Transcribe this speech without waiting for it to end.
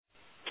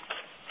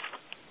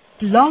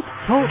Blog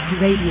Talk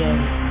Radio.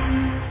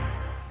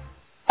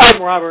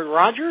 I'm Robert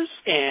Rogers,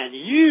 and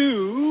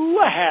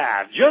you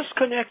have just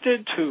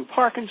connected to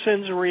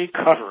Parkinson's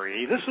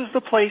Recovery. This is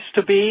the place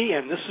to be,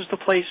 and this is the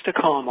place to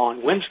come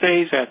on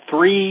Wednesdays at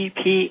 3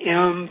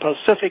 p.m.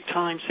 Pacific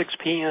Time, 6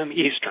 p.m.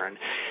 Eastern,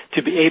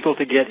 to be able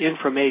to get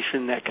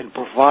information that can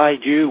provide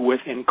you with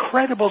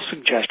incredible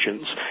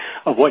suggestions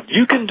of what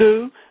you can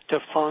do to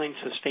find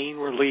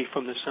sustained relief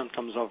from the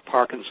symptoms of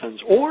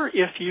Parkinson's. Or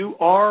if you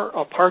are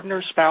a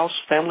partner, spouse,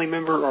 family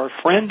member, or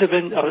friend of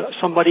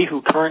somebody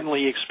who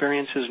currently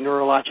experiences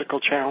neurological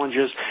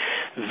challenges,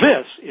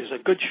 this is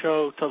a good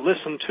show to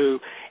listen to,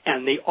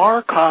 and the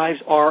archives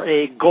are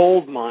a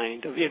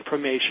goldmine of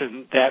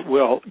information that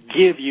will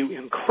give you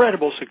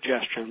incredible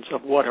suggestions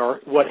of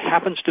what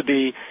happens to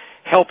be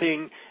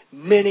helping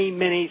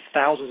many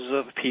thousands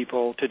of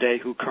people today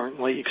who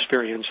currently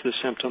experience the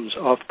symptoms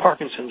of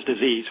Parkinson's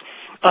disease.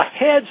 A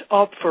heads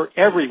up for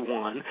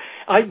everyone,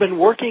 I've been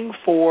working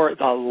for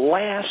the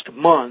last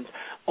month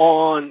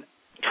on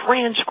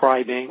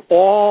transcribing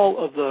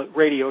all of the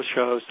radio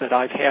shows that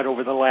I've had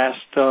over the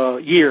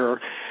last year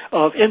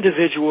of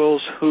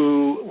individuals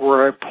who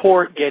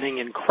report getting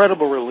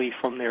incredible relief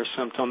from their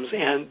symptoms,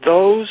 and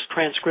those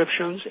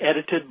transcriptions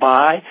edited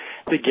by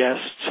the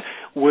guests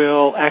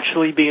will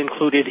actually be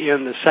included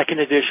in the second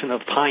edition of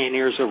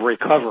Pioneers of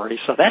Recovery.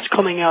 So that's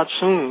coming out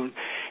soon.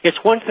 It's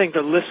one thing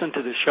to listen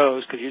to the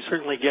shows because you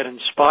certainly get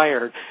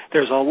inspired.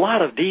 There's a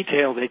lot of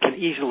detail that can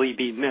easily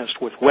be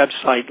missed with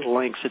website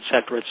links, et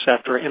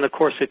cetera, and of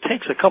course it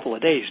takes a couple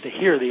of days to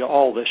hear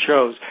all the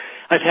shows.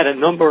 I've had a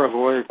number of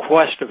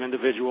requests of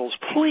individuals,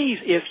 please,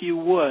 if you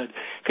would,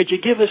 could you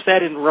give us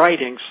that in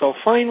writing? So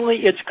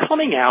finally, it's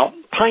coming out.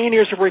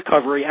 Pioneers of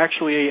Recovery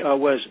actually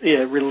was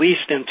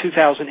released in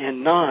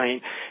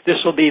 2009. This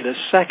will be the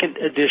second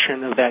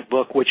edition of that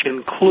book, which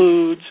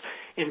includes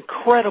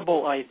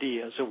incredible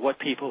ideas of what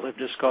people have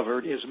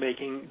discovered is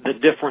making the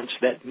difference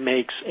that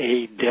makes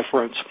a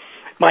difference.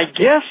 My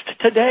guest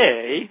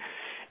today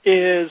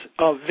is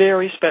a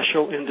very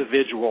special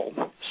individual.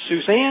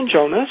 Suzanne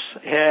Jonas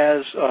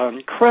has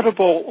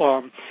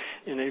incredible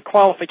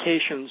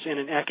qualifications in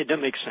an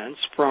academic sense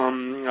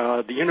from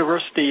the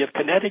University of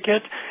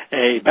Connecticut,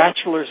 a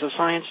Bachelor's of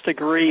Science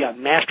degree, a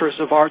Master's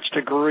of Arts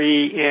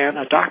degree, and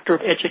a Doctor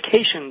of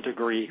Education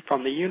degree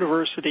from the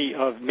University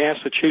of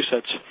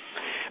Massachusetts.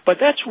 But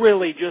that's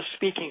really just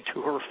speaking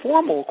to her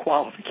formal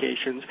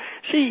qualifications.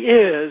 She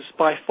is,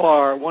 by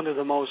far, one of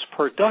the most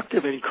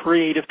productive and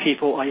creative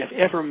people I have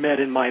ever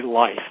met in my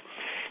life.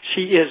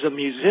 She is a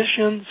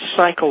musician,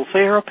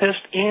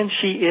 psychotherapist, and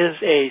she is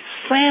a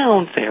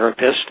sound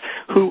therapist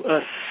who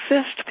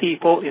assists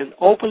people in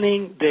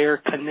opening their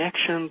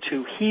connection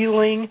to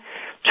healing,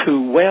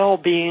 to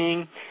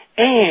well-being,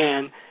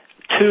 and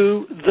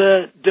to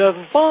the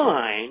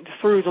divine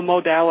through the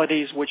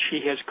modalities which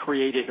she has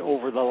created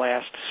over the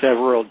last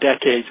several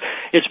decades.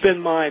 It's been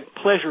my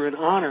pleasure and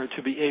honor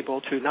to be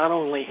able to not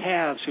only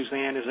have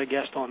Suzanne as a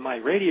guest on my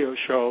radio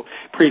show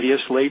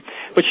previously,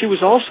 but she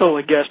was also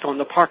a guest on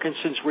the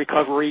Parkinson's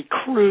Recovery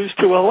cruise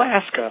to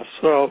Alaska.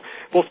 So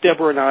both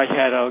Deborah and I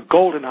had a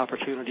golden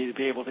opportunity to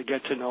be able to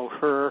get to know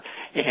her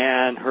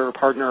and her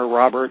partner,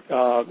 Robert,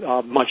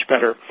 much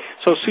better.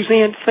 So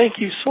Suzanne, thank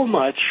you so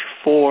much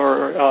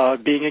for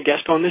being a guest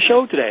on the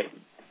show today.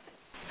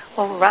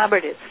 Well,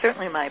 Robert, it's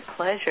certainly my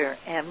pleasure,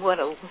 and what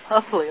a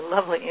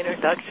lovely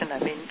introduction. I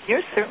mean,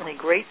 you're certainly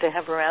great to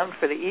have around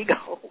for the ego.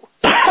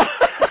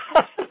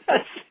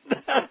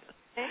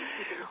 Thank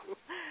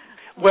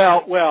you.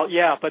 Well,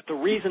 yeah, but the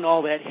reason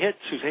all that hit,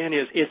 Suzanne,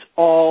 is it's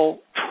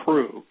all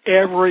true.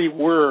 Every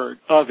word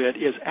of it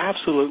is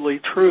absolutely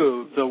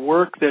true. The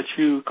work that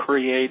you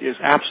create is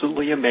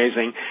absolutely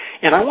amazing.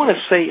 And I want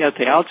to say at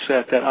the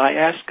outset that I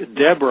asked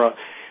Deborah,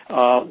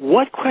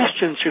 what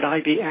questions should I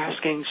be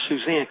asking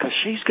Suzanne? Because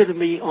she's going to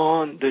be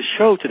on the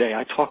show today.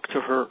 I talked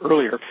to her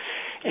earlier,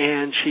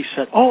 and she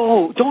said,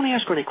 don't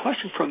ask her any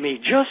questions from me.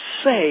 Just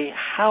say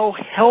how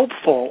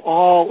helpful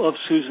all of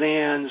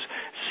Suzanne's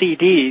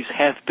CDs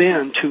have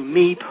been to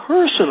me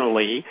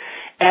personally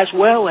as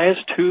well as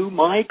to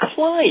my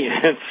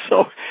clients.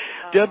 So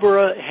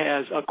Deborah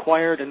has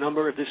acquired a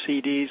number of the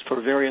CDs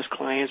for various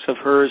clients of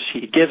hers.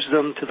 She gives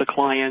them to the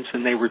clients,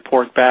 and they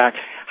report back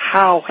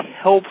how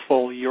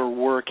helpful your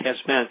work has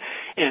been.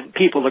 And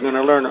people are going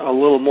to learn a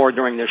little more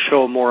during the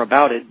show more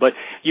about it, but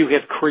you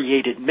have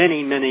created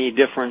many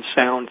different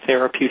sound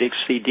therapeutic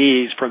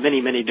CDs for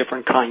many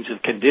different kinds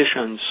of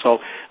conditions. So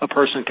a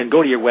person can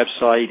go to your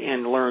website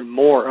and learn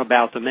more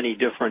about the many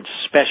different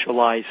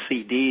specialized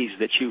CDs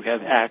that you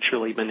have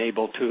actually been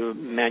able to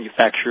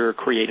manufacture,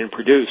 create, and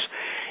produce.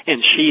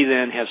 And she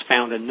then has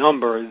found a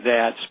number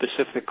that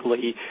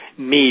specifically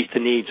meet the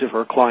needs of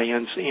her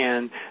clients,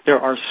 and there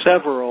are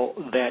several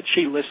that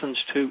she listens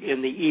to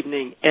in the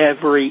evening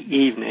every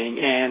evening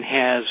and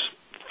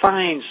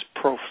finds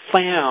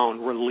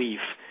profound relief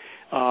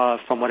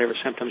from whatever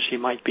symptoms she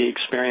might be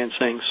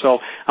experiencing. So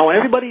I want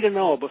everybody to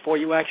know before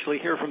you actually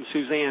hear from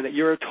Suzanne that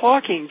you're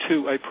talking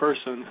to a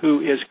person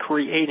who is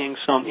creating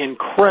some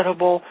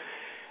incredible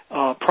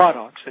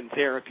products and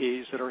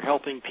therapies that are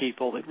helping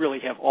people that really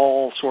have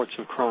all sorts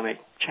of chronic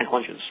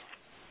challenges.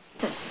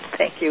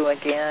 Thank you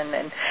again,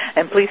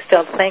 and please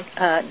still thank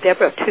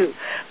Deborah too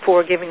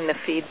for giving the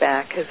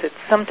feedback, because it's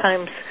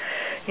sometimes,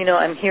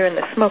 I'm here in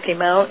the Smoky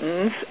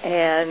Mountains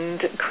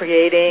and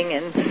creating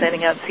and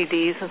sending out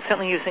CDs and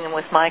certainly using them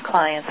with my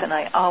clients, and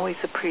I always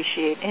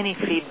appreciate any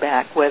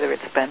feedback, whether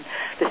it's been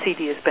the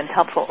CD has been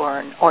helpful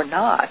or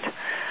not.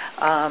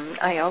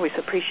 I always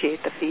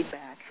appreciate the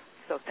feedback.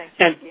 So thank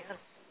you again.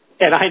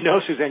 And I know,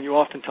 Suzanne, you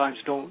oftentimes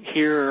don't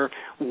hear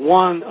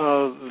one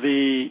of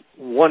the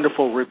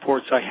wonderful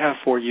reports I have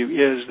for you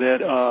is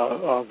that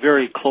a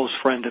very close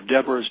friend of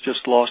Deborah's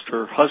just lost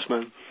her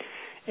husband,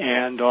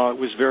 and it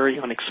was very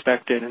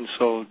unexpected. And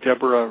so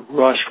Deborah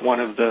rushed one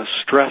of the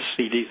stress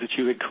CDs that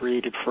you had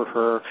created for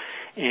her,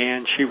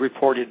 and she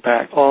reported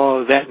back,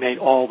 that made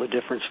all the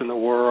difference in the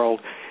world.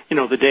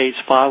 The days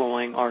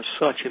following are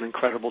such an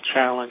incredible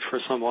challenge for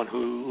someone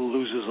who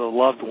loses a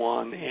loved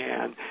one,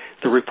 and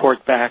the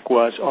report back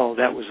was,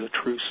 that was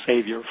a true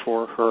savior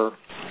for her.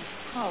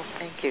 Oh,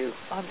 thank you.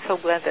 I'm so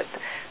glad that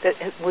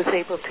it was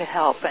able to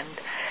help. And,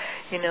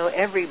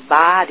 every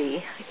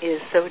body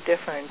is so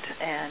different,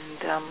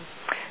 and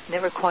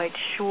never quite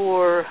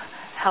sure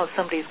how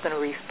somebody's going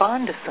to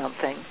respond to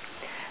something.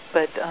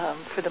 But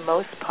for the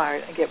most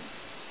part, I get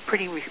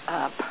pretty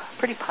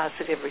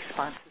positive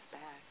responses back.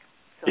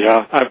 So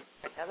yeah,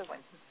 another one.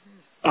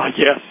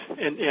 Yes,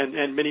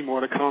 and many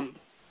more to come.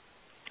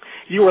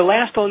 You were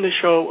last on the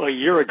show a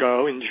year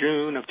ago in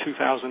June of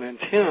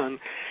 2010.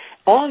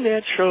 On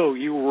that show,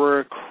 you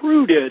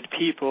recruited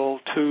people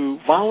to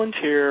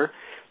volunteer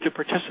to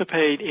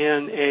participate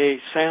in a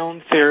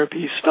sound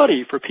therapy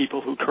study for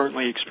people who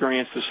currently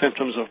experience the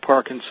symptoms of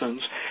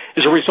Parkinson's.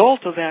 As a result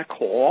of that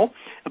call,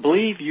 I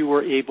believe you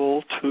were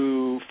able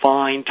to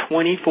find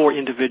 24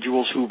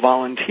 individuals who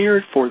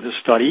volunteered for the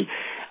study.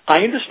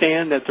 I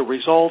understand that the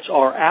results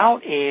are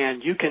out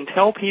and you can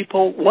tell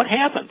people what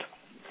happened.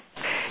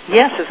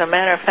 Yes, as a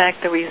matter of fact,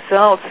 the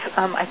results,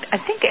 I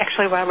think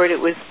actually, Robert, it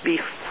was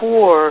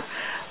before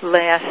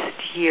last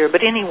year.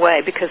 But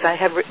anyway, because I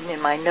have written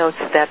in my notes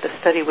that the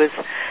study was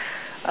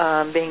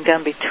being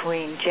done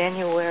between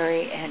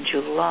January and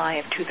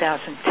July of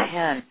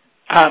 2010.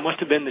 Must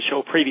have been the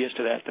show previous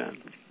to that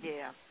then.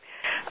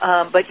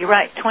 Yeah. But you're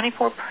right,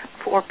 24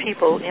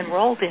 people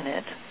enrolled in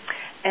it.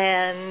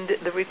 And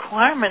the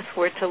requirements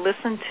were to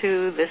listen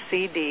to the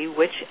CD,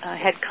 which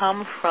had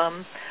come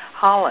from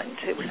Holland.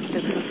 This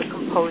was a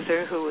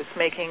composer who was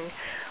making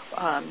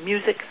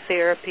music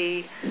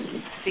therapy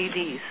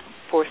CDs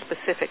for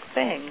specific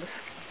things,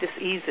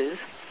 diseases,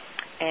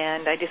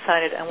 and I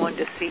decided I wanted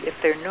to see if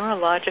their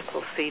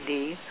neurological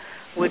CD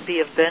would be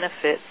of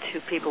benefit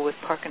to people with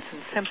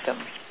Parkinson's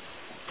symptoms.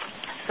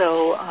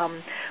 So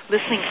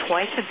listening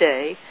twice a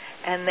day,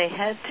 and they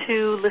had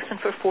to listen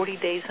for 40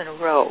 days in a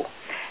row.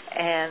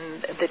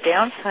 And the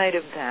downside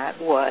of that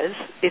was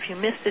if you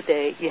missed a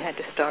day, you had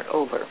to start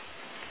over.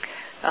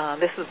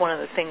 This is one of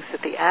the things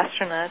that the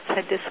astronauts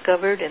had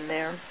discovered in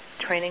their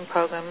training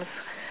programs,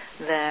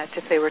 that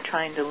if they were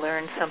trying to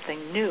learn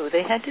something new,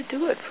 they had to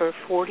do it for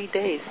 40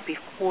 days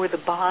before the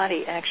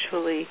body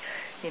actually,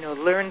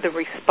 learned the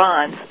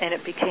response and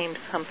it became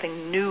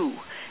something new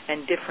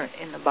and different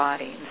in the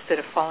body instead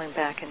of falling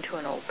back into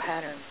an old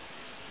pattern.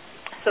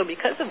 So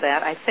because of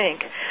that, I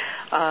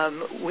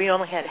think we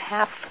only had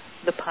half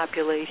the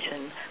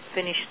population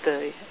finish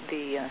the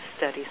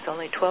study. So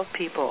only 12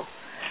 people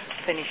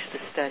finished the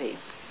study.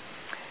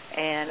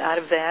 And out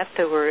of that,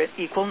 there were an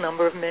equal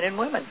number of men and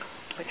women,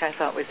 which I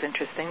thought was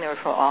interesting. They were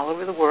from all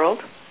over the world.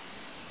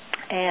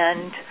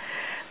 And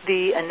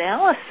the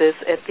analysis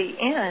at the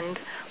end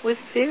was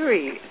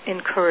very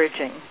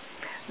encouraging,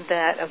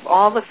 that of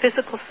all the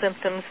physical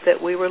symptoms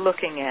that we were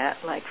looking at,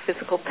 like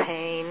physical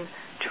pain,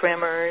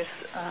 tremors,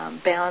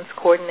 balance,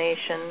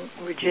 coordination,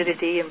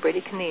 rigidity, and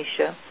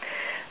bradykinesia,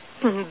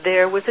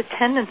 there was a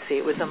tendency,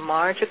 it was a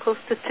marginal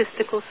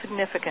statistical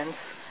significance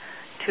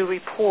to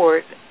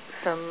report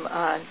some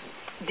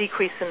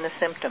decrease in the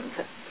symptoms,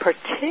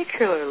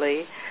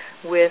 particularly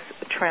with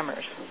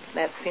tremors.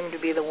 That seemed to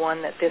be the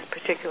one that this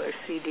particular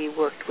CD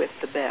worked with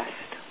the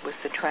best, was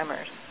the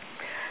tremors.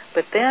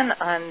 But then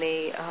on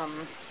the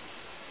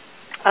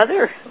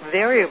other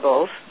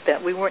variables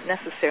that we weren't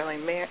necessarily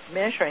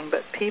measuring,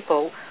 but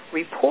people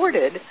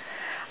reported,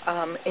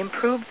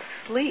 improved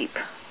sleep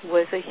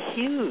was a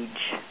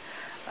huge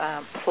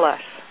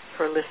plus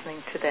for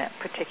listening to that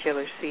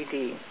particular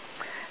CD.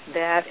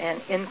 That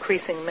and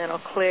increasing mental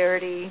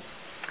clarity,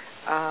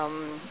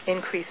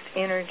 increased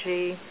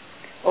energy,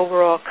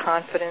 overall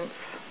confidence.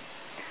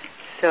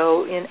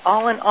 So in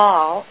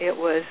all, it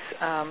was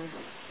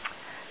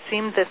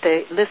seemed that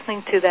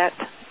listening to that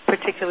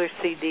particular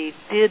CD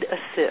did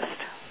assist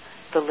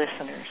the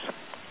listeners.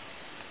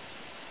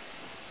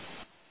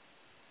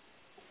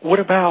 What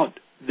about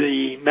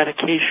the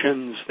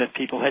medications that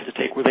people had to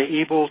take? Were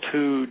they able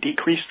to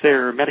decrease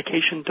their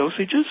medication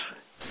dosages?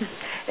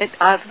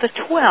 Of the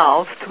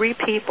 12, 3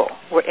 people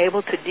were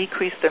able to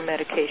decrease their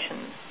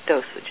medication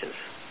dosages.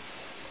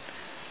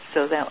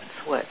 So that was,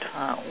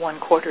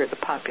 1/4 of the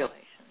population.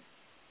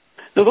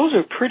 Now, those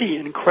are pretty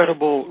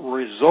incredible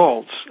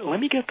results. Let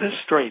me get this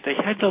straight. They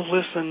had to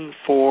listen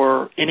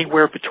for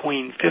anywhere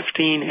between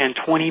 15 and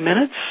 20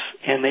 minutes,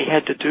 and they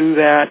had to do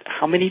that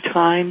how many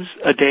times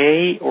a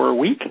day or a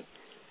week?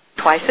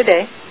 Twice a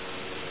day.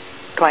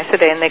 Twice a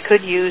day, and they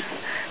could use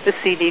the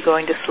CD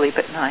going to sleep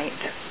at night.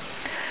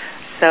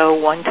 So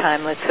one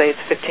time, let's say it's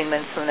 15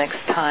 minutes, the next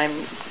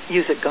time,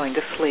 use it going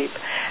to sleep.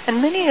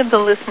 And many of the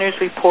listeners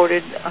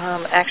reported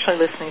actually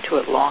listening to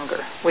it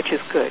longer, which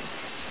is good.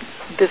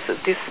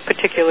 This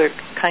particular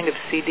kind of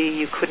CD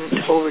you couldn't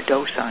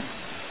overdose on.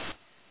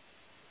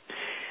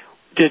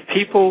 Did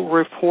people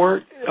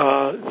report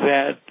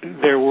that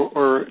there were,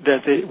 or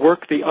that they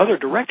worked the other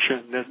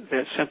direction,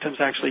 that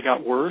symptoms actually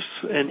got worse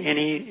in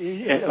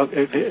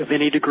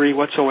any degree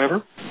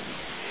whatsoever?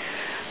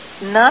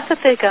 Not that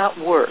they got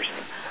worse.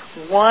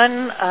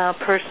 One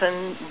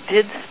person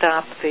did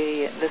stop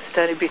the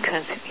study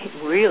because he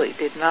really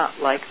did not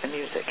like the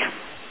music.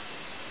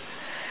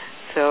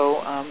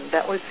 So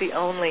that was the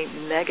only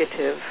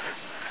negative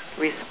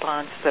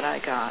response that I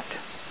got.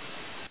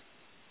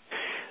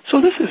 So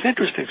this is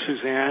interesting,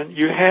 Suzanne.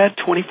 You had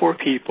 24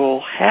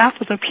 people.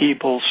 Half of the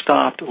people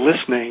stopped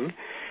listening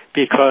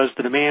because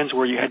the demands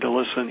were you had to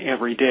listen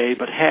every day,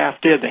 but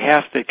half did. The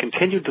half that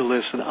continued to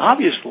listen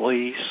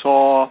obviously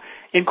saw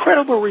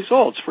incredible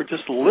results for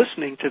just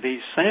listening to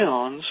these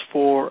sounds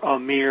for a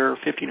mere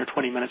 15 or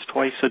 20 minutes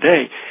twice a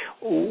day.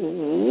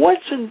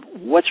 What's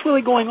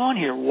really going on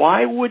here?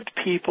 Why would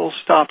people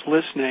stop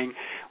listening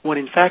when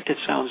in fact it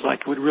sounds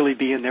like it would really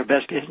be in their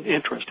best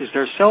interest? Is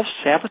there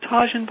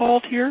self-sabotage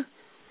involved here?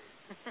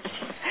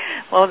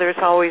 Well, there's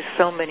always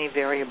so many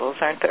variables,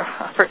 aren't there,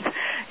 Robert?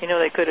 You know,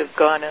 they could have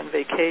gone on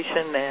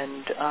vacation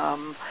and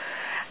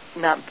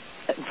not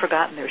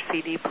forgotten their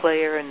CD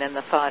player, and then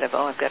the thought of,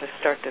 I've got to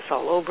start this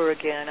all over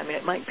again. I mean,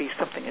 it might be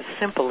something as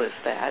simple as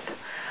that,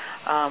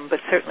 but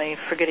certainly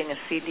forgetting a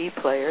CD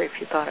player, if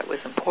you thought it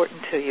was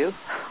important to you,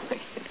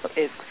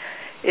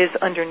 is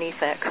underneath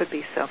that, could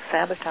be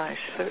self-sabotage,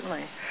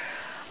 certainly.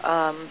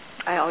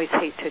 I always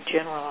hate to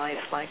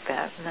generalize like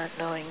that, not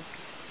knowing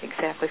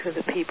exactly who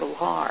the people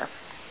are.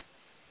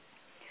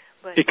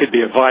 But it could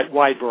be a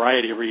wide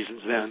variety of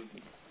reasons then.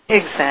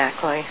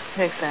 Exactly.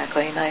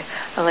 And I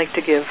like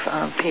to give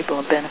people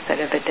a benefit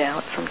of the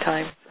doubt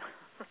sometimes.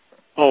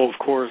 Oh, of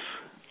course.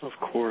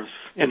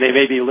 And they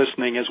may be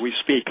listening as we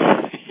speak,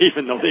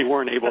 even though they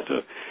weren't able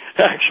to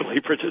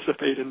actually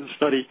participate in the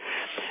study.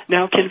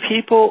 Now, can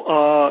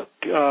people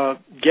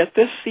get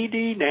this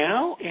CD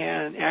now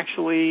and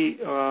actually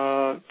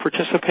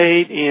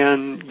participate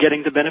in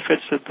getting the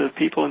benefits that the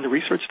people in the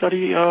research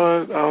study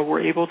were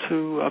able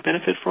to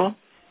benefit from?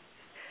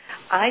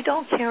 I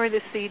don't carry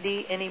the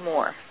CD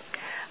anymore,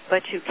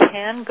 but you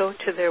can go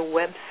to their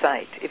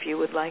website if you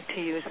would like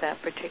to use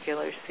that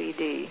particular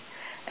CD,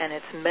 and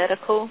it's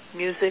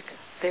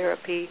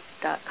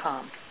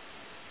medicalmusictherapy.com.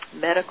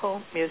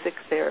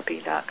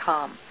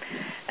 medicalmusictherapy.com.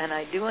 And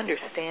I do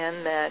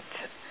understand that,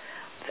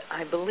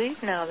 I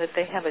believe now that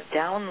they have a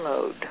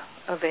download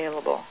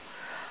available.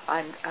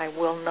 I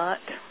will not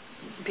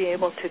be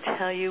able to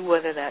tell you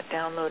whether that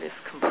download is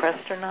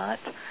compressed or not,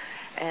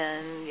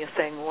 and you're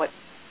saying, what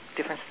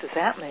difference does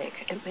that make?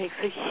 It makes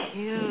a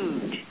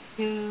huge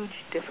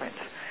difference.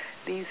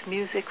 These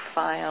music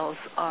files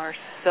are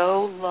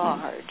so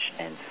large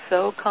and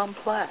so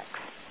complex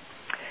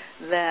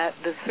that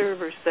the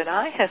servers that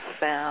I have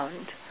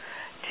found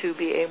to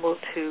be able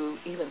to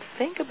even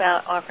think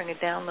about offering a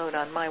download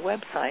on my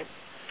website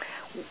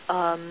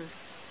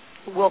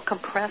will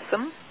compress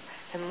them,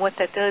 and what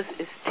that does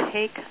is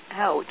take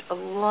out a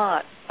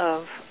lot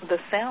of the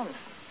sounds.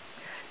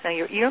 Now,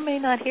 your ear may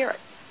not hear it,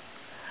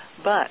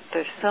 but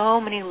there's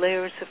so many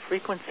layers of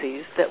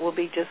frequencies that will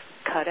be just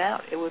cut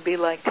out. It would be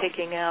like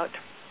taking out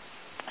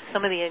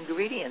some of the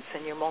ingredients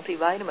in your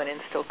multivitamin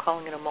and still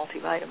calling it a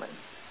multivitamin,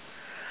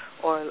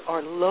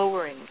 or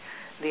lowering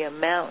the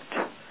amount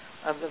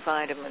of the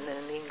vitamin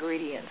and the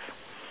ingredients.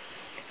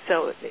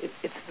 So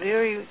it's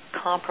very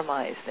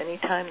compromised.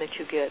 Anytime that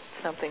you get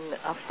something,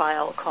 a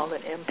file called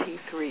an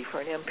MP3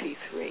 for an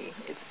MP3,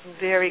 it's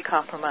very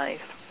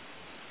compromised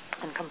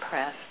and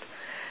compressed.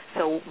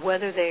 So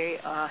whether they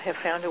have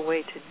found a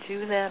way to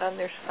do that on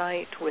their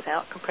site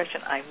without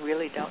compression, I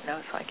really don't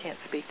know, so I can't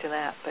speak to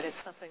that. But it's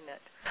something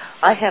that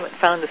I haven't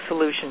found a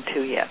solution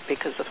to yet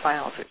because the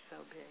files are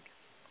so big.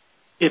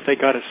 If they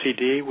got a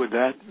CD, would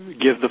that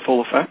give the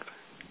full effect?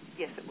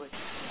 Yes, it would.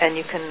 And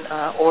you can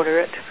order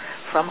it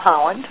from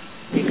Holland.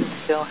 You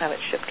can still have it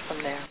shipped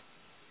from there.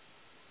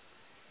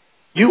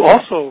 You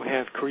also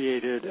have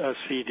created a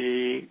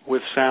CD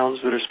with sounds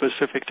that are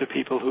specific to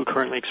people who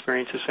currently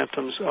experience the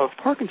symptoms of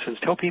Parkinson's.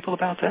 Tell people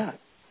about that.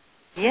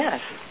 Yes.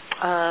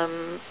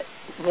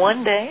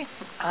 One day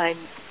I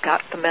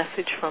got the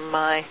message from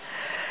my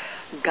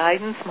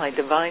guidance, my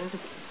divine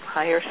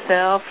higher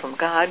self, from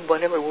God,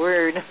 whatever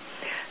word,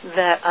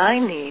 that I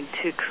need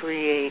to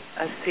create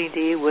a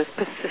CD with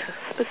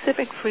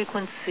specific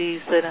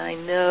frequencies that I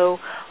know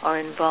are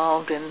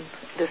involved in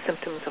the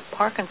symptoms of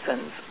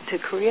Parkinson's to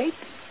create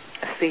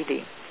a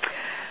CD.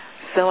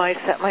 so I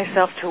set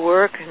myself to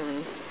work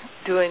and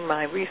doing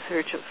my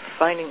research of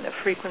finding the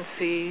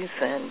frequencies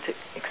and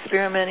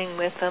experimenting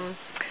with them,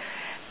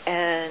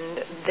 and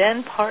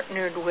then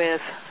partnered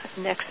with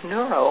Next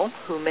Neuro,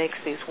 who makes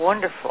these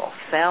wonderful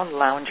sound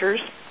loungers,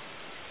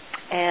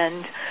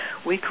 and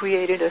we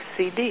created a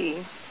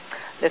CD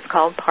that's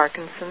called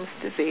Parkinson's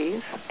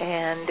Disease,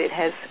 and it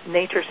has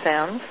nature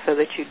sounds so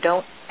that you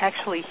don't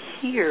actually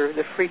hear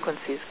the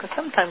frequencies, because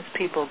sometimes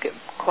people get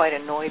quite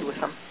annoyed with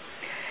them.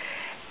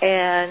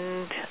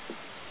 And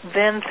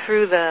then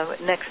through the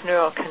Next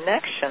Neuro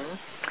connection,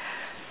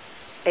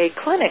 a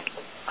clinic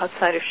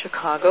outside of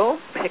Chicago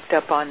picked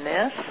up on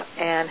this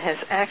and has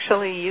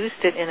actually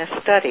used it in a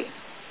study.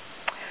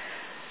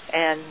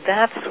 And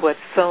that's what's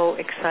so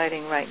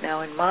exciting right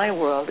now in my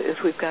world, is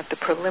we've got the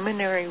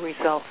preliminary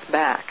results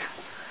back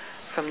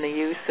from the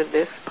use of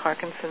this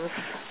Parkinson's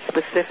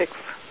specific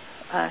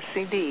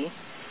CD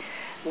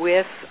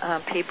with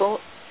people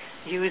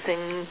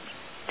using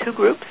two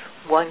groups.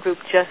 One group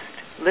just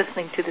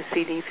listening to the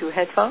CD through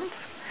headphones,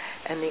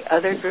 and the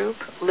other group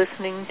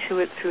listening to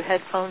it through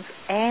headphones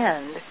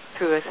and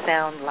through a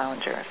sound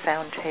lounger, a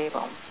sound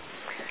table.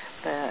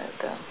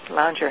 The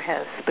lounger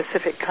has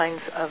specific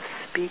kinds of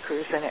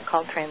speakers in it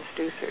called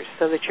transducers,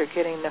 so that you're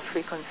getting the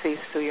frequencies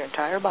through your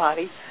entire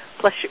body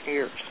plus your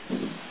ears.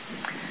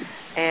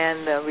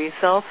 And the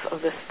results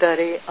of the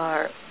study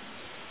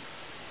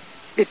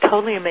it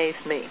totally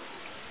amazed me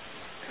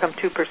from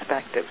two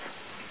perspectives.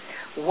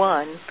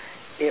 One,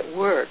 it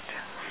worked.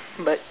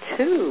 But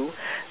two,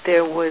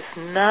 there was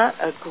not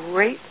a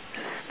great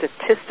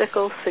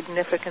statistical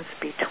significance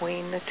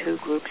between the two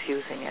groups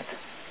using it.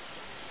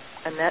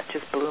 And that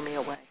just blew me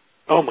away.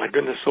 Oh, my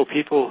goodness. So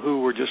people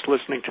who were just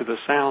listening to the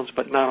sounds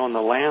but not on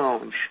the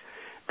lounge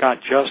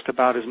got just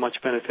about as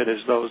much benefit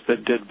as those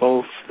that did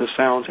both the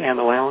sounds and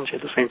the lounge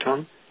at the same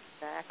time?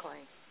 Exactly.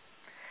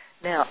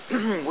 Now,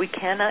 we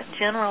cannot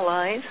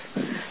generalize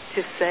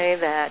to say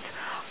that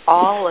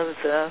all of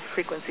the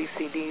frequency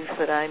CDs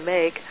that I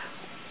make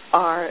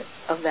are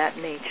of that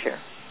nature,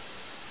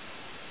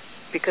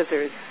 because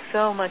there is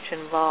so much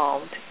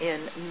involved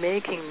in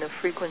making the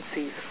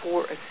frequencies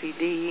for a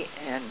CD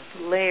and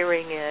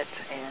layering it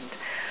and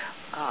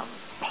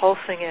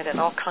pulsing it and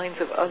all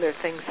kinds of other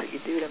things that you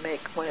do to make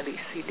one of these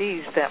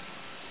CDs, that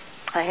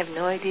I have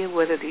no idea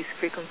whether these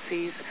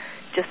frequencies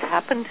just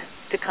happened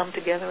to come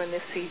together in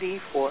this CD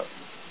for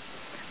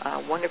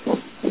wonderful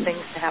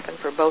things to happen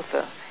for both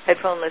the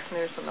headphone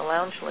listeners and the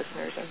lounge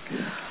listeners,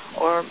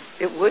 or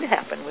it would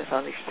happen with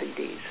other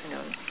CDs.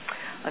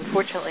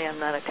 Unfortunately, I'm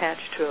not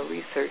attached to a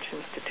research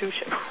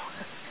institution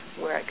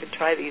where I could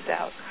try these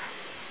out.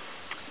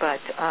 But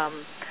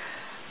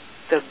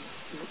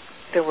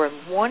there were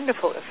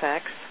wonderful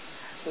effects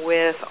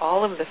with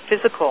all of the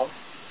physical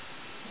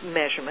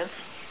measurements.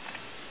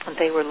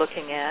 They were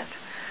looking at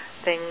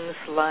things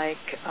like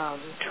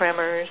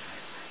tremors,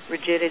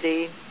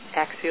 rigidity,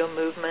 axial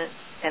movement,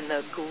 and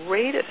the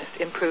greatest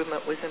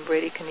improvement was in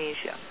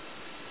bradykinesia.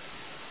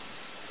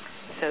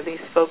 So these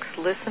folks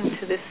listened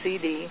to this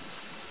CD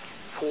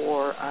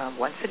for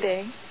once a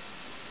day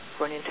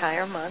for an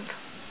entire month,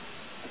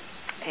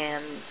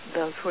 and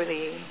those were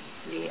the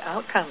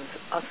outcomes.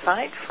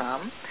 Aside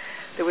from,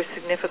 there were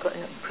significant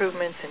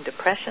improvements in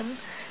depression,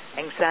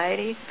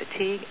 anxiety,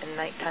 fatigue, and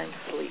nighttime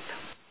sleep.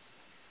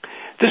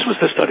 This was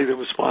the study that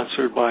was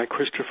sponsored by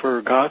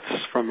Christopher Gotts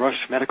from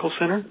Rush Medical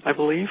Center, I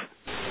believe.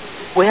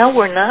 Well,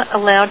 we're not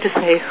allowed to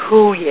say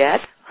who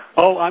yet.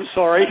 Oh, I'm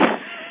sorry.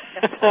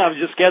 I was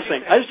just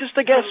guessing. I was just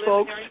a guess,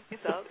 folks.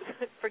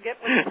 Forget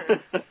what you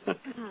heard.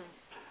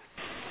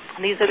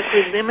 These are the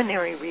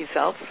preliminary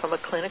results from a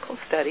clinical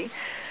study,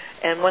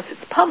 and once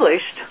it's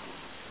published,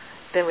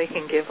 then we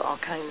can give all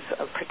kinds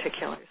of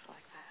particulars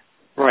like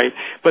that. Right,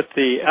 but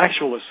the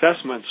actual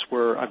assessments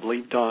were, I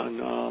believe,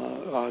 done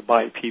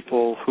by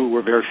people who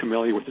were very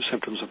familiar with the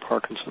symptoms of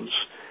Parkinson's.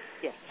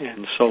 Yes.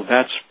 And so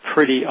that's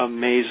pretty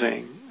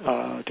amazing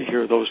to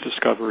hear those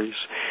discoveries.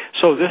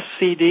 So this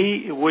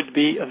CD would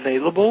be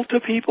available to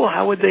people.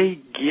 How could they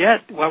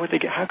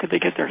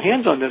get their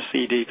hands on this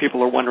CD?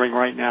 People are wondering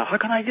right now, how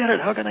can I get it?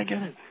 How can I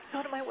get it?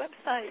 Go to my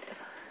website.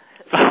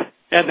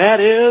 And that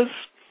is?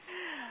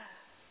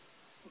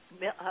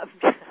 I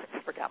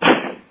forgot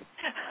my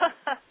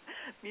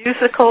name.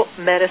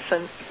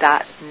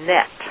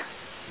 musicalmedicine.net.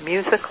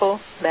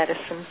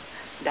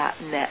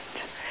 musicalmedicine.net.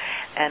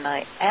 And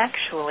I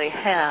actually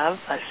have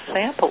a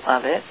sample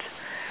of it.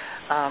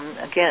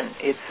 Again,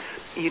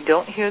 you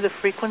don't hear the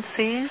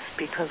frequencies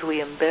because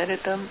we embedded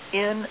them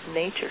in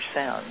nature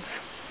sounds.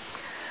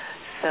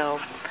 So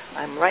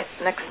I'm right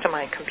next to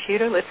my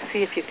computer. Let's see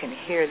if you can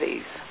hear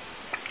these.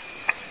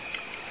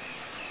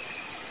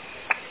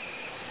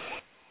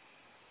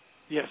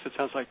 Yes, it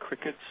sounds like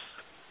crickets.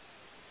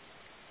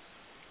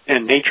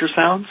 And nature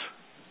sounds?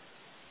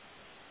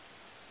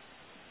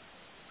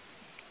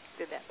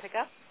 Did that pick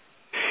up?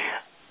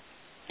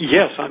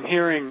 Yes, I'm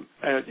hearing,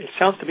 it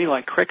sounds to me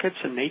like crickets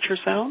and nature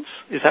sounds.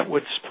 Is that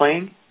what's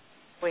playing?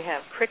 We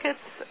have crickets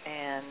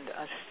and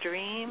a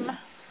stream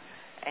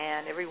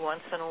and every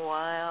once in a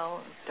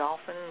while,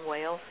 dolphin and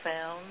whale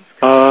sounds.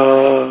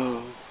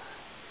 Oh.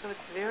 So it's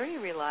very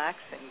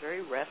relaxing,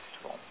 very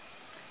restful.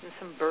 And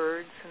some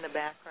birds in the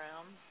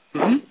background.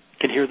 Mm-hmm.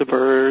 Can hear the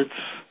birds.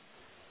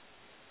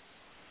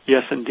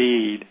 Yes,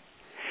 indeed.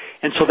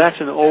 And so that's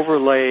an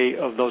overlay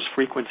of those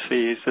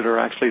frequencies that are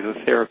actually the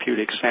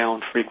therapeutic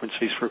sound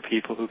frequencies for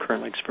people who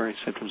currently experience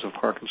symptoms of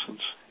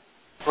Parkinson's.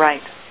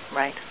 Right.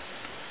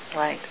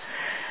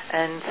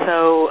 And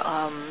so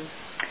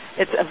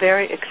it's a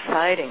very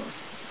exciting,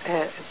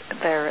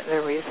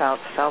 their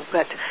results. So,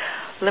 but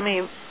let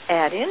me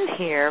add in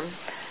here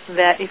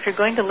that if you're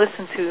going to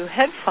listen to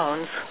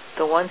headphones,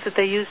 the ones that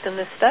they used in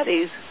the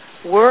studies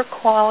were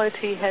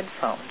quality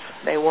headphones.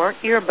 They weren't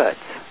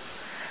earbuds.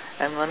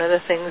 And one of the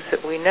things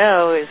that we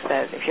know is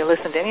that if you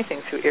listen to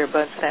anything through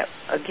earbuds, that,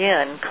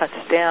 again, cuts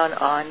down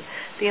on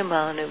the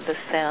amount of the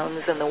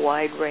sounds and the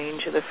wide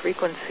range of the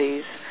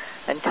frequencies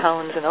and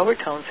tones and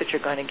overtones that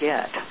you're going to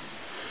get.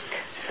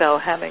 So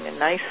having a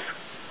nice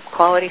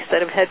quality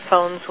set of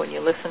headphones when you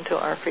listen to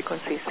our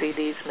frequency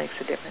CDs makes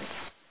a difference.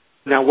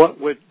 Now, what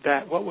would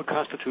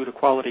constitute a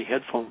quality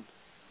headphone?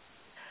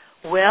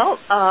 Well,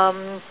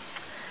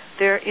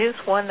 there is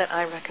one that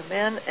I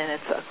recommend, and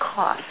it's a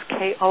KOSS,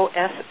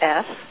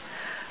 K-O-S-S,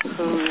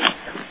 whose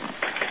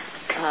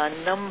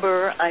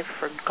number I've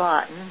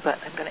forgotten, but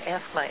I'm going to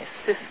ask my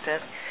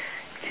assistant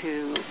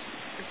to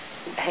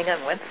hang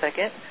on one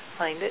second,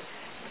 find it.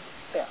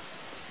 Yeah.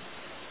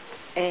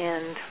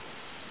 And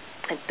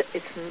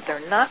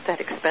they're not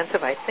that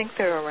expensive. I think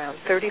they're around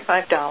 $35.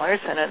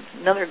 And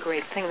another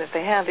great thing that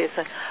they have is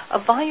a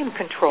volume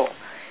control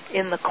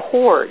in the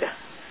cord,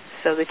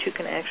 so that you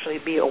can actually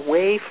be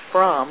away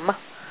from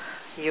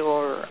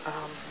your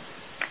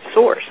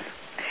source.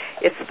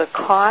 It's the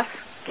KOSS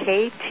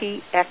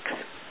KTX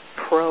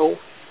Pro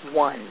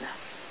 1.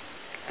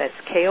 That's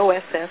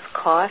KOSS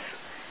KOSS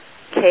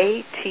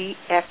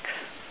KTX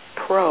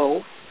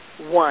Pro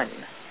 1.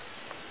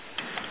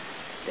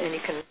 And you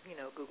can,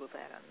 Google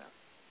that on the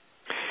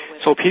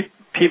So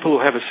people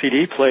who have a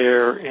CD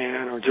player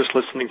and are just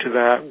listening to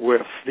that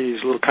with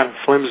these little kind of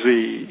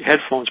flimsy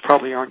headphones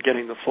probably aren't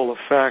getting the full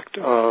effect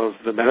of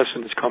the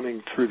medicine that's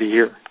coming through the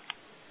ear.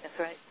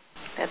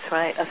 That's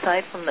right.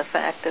 Aside from the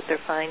fact that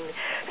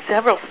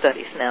several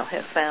studies now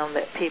have found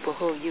that people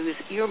who use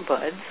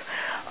earbuds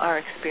are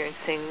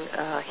experiencing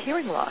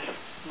hearing loss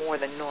more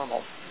than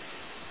normal,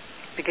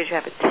 because you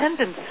have a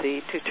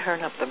tendency to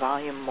turn up the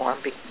volume more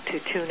to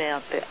tune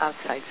out the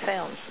outside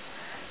sounds.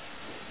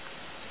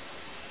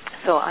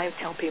 So I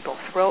tell people,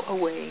 throw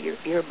away your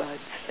earbuds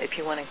if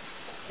you want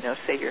to,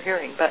 save your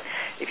hearing. But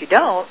if you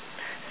don't,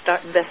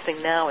 start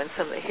investing now in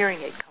some of the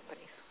hearing aid companies.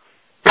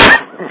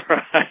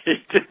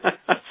 Right.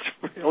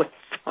 That's really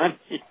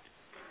funny.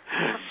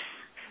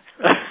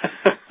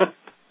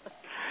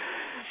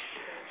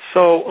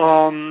 So,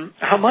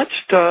 how much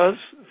does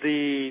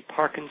the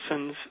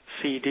Parkinson's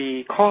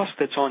CD cost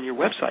that's on your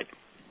website?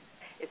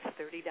 It's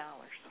 $30.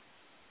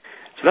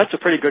 So that's a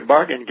pretty good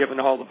bargain, given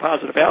all the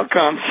positive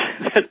outcomes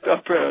that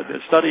the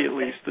study, at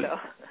least. So.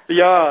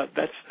 Yeah,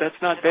 that's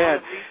not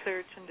bad. All the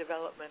research and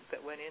development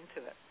that went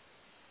into it.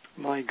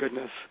 My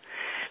goodness.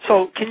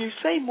 So can you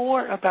say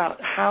more about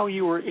how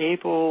you were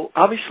able,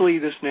 obviously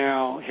this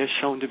now has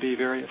shown to be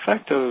very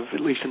effective, at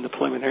least in the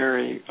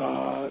preliminary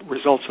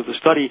results of the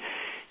study.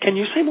 Can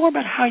you say more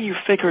about how you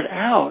figured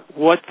out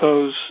what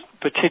those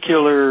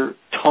particular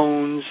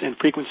tones and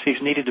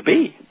frequencies needed to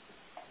be?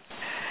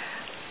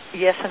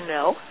 Yes and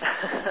no.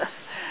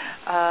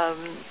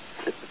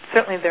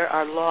 Certainly there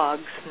are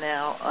logs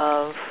now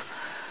of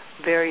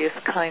various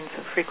kinds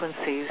of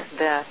frequencies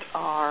that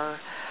are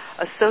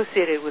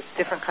associated with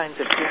different kinds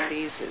of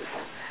diseases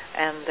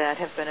and that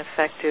have been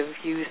effective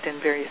used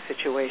in various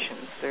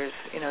situations. There's,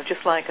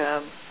 just like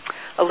a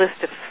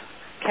list of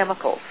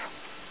chemicals,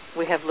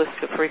 we have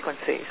lists of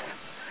frequencies.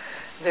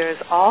 There's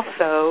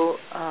also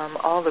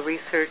all the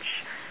research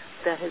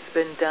that has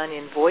been done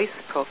in voice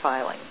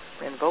profiling,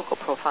 in vocal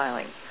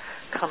profiling,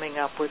 coming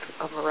up with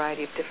a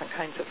variety of different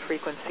kinds of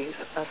frequencies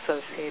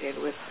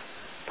associated with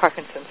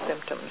Parkinson's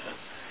symptoms.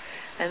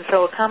 And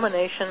so a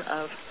combination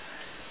of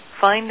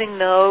finding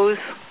those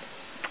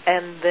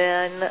and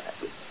then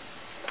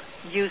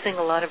using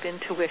a lot of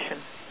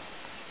intuition.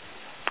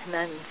 And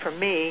then for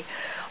me,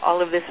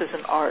 all of this is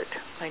an art.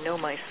 I know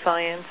my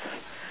science,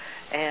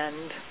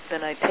 and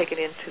then I take it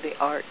into the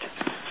art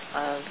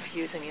of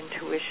using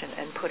intuition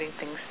and putting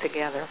things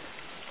together.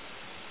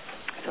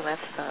 So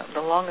that's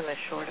the long and the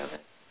short of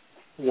it.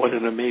 What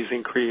an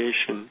amazing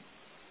creation.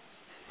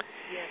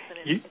 Yes, and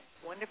it's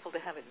wonderful to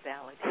have it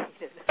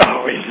validated.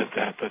 Oh, isn't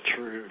that the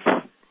truth?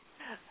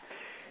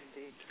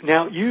 Indeed.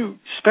 Now, you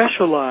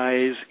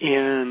specialize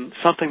in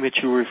something that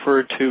you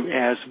refer to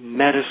as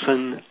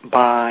medicine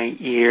by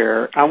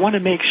ear. I want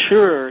to make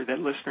sure that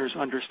listeners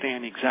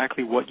understand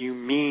exactly what you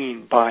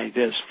mean by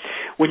this.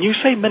 When you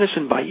say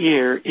medicine by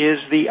ear, is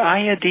the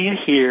idea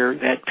here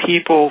that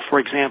people, for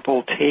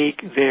example,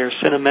 take their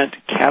Cinnamint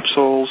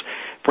capsules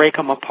break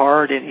them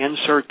apart and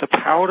insert the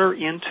powder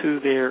into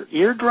their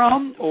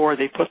eardrum, or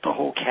they put the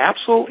whole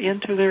capsule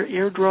into their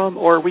eardrum,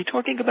 or are we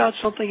talking about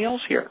something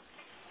else here?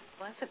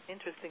 Well, that's an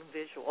interesting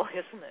visual,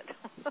 isn't it?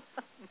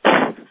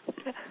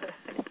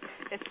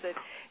 It's that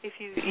if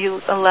you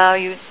allow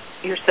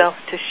yourself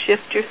to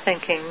shift your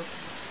thinking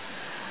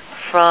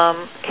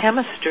from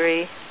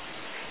chemistry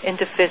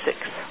into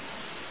physics.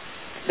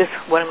 This,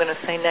 what I'm going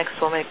to say next,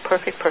 will make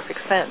perfect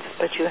sense,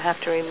 but you have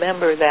to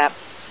remember that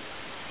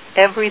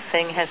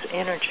everything has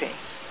energy.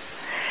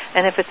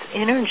 And if it's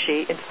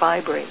energy, it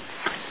vibrates.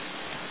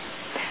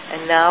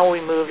 And now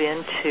we move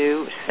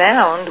into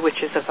sound,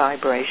 which is a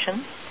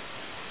vibration,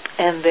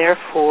 and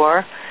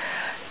therefore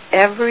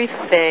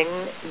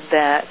everything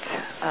that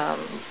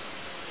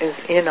is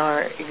in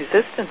our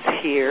existence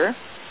here,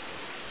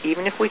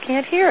 even if we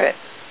can't hear it,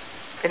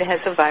 it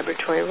has a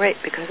vibratory rate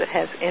because it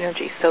has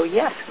energy. So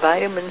yes,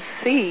 vitamin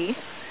C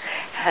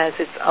has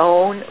its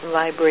own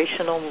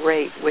vibrational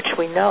rate, which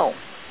we know.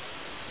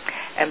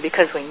 And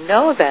because we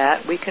know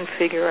that, we can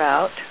figure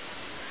out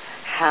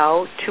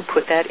how to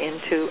put that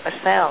into a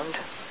sound.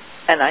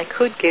 And I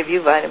could give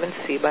you vitamin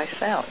C by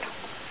sound.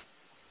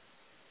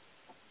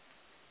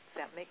 Does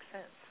that make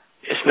sense?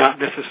 It's not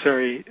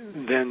necessarily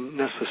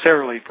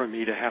for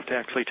me to have to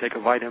actually take a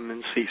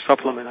vitamin C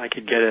supplement. I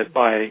could get it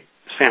by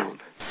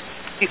sound.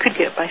 You could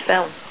get it by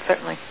sound,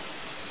 certainly.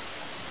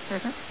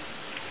 Mm-hmm.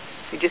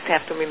 You just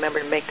have to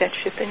remember to make that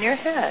shift in your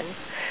head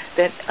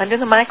that under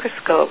the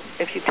microscope,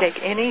 if you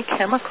take any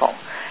chemical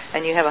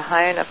and you have a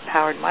high enough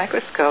powered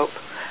microscope,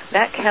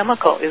 that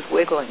chemical is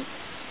wiggling.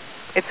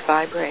 It's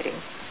vibrating.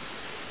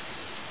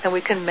 And we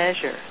can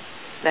measure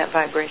that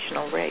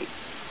vibrational rate.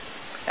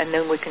 And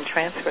then we can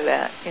transfer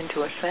that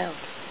into a sound.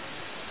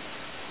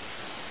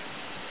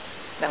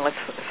 Now, it's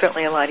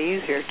certainly a lot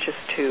easier just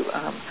to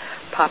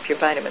pop your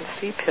vitamin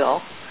C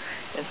pill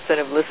instead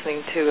of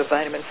listening to a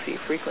vitamin C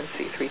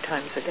frequency 3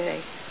 times a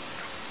day.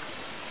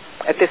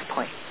 At this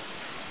point,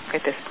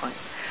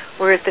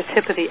 we're at the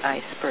tip of the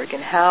iceberg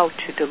in how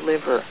to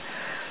deliver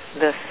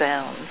the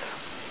sounds.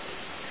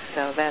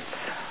 So that's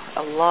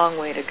a long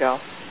way to go.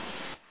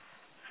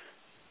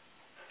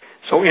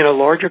 So in a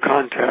larger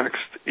context,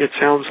 it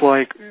sounds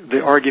like the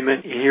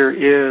argument here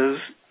is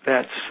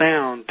that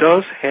sound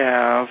does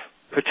have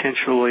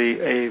potentially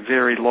a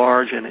very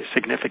large and a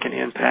significant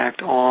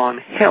impact on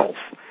health.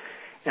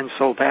 And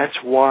so that's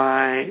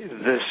why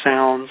the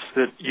sounds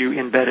that you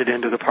embedded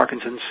into the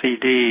Parkinson's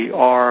CD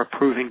are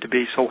proving to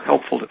be so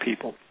helpful to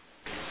people.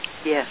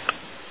 Yes.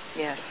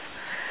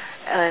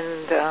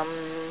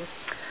 And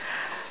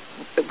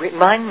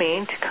remind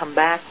me to come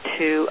back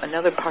to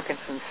another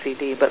Parkinson's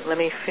CD, but let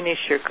me finish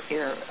your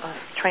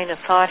train of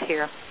thought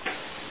here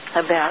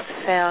about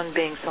sound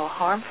being so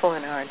harmful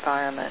in our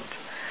environment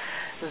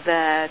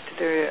that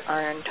there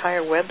are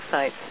entire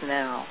websites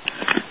now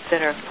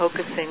that are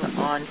focusing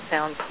on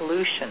sound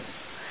pollution.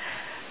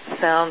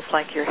 Sounds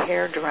like your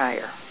hair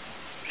dryer,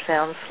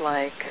 sounds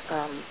like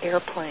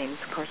airplanes,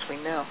 of course we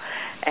know,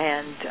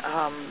 and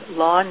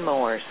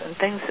lawnmowers and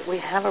things that we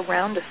have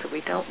around us that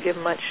we don't give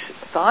much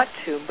thought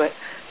to, but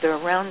they're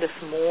around us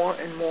more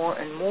and more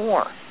and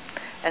more,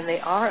 and they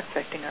are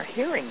affecting our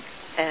hearing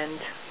and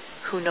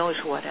who knows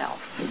what else.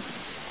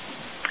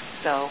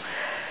 So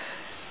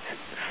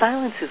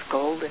silence is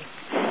golden.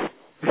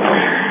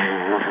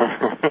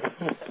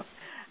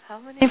 How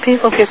many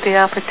people get the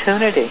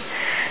opportunity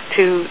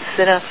to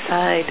sit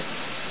outside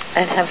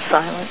and have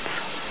silence?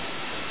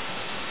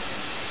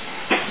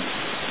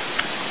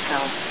 So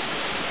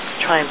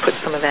try and put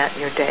some of that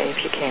in your day if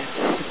you can.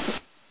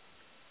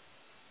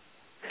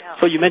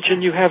 So you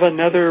mentioned you have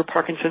another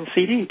Parkinson's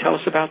CD. Tell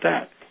us about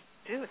that.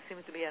 I do. It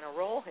seems to be on a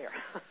roll here.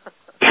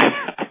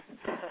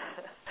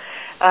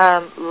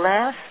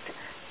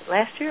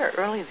 Last year,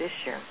 early this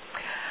year,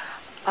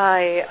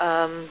 I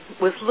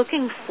was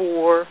looking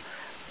for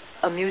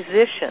a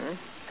musician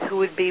who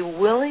would be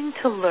willing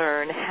to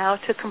learn how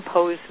to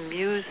compose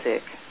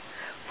music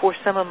for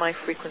some of my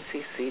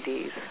frequency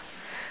CDs.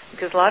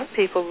 Because a lot of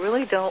people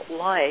really don't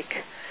like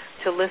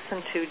to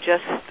listen to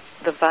just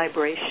the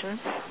vibrations.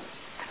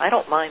 I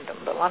don't mind them,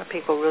 but a lot of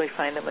people really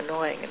find them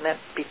annoying, and that'd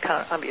be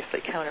obviously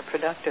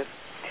counterproductive.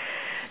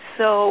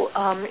 So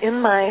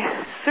in my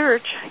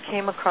search, I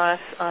came across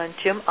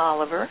Jim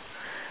Oliver,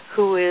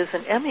 who is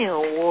an Emmy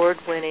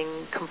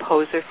Award-winning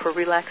composer for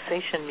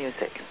relaxation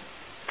music.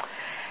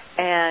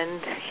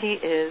 And he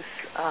is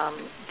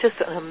just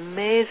an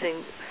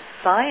amazing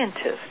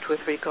scientist with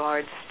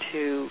regards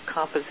to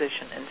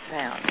composition and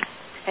sound.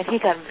 And he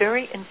got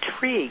very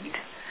intrigued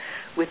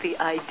with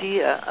the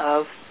idea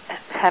of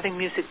having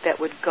music that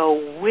would go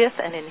with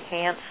and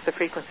enhance the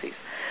frequencies.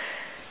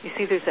 You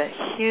see, there's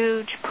a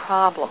huge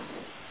problem.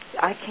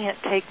 I can't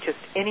take just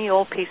any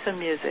old piece of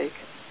music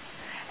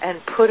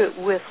and put it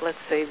with, let's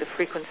say, the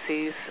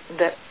frequencies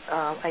that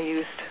I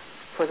used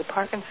for the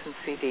Parkinson's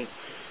CD.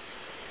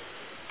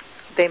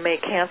 They may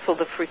cancel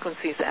the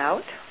frequencies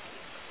out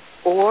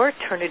or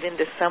turn it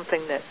into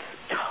something that's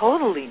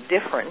totally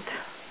different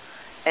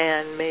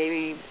and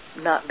maybe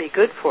not be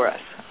good for us.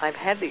 I've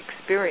had the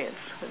experience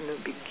in the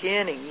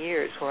beginning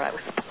years where I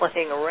was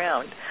playing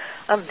around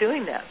of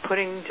doing that,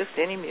 putting just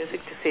any music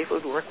to see if it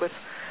would work with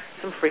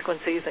some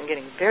frequencies and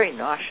getting very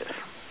nauseous.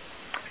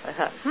 I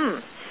thought,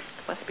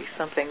 must be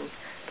something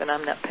that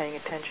I'm not paying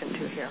attention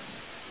to here.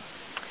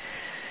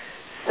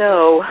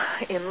 So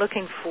in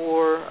looking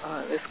for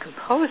this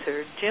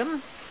composer,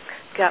 Jim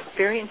got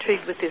very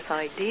intrigued with this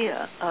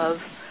idea of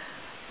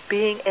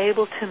being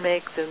able to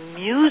make the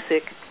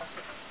music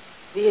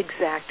the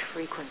exact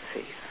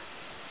frequencies.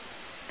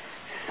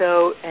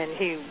 So, and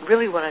he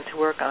really wanted to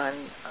work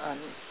on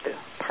the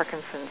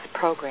Parkinson's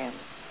program.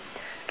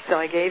 So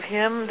I gave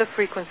him the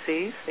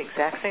frequencies, the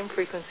exact same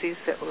frequencies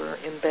that were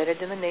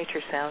embedded in the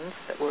nature sounds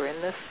that were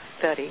in this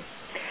study,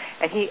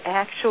 and he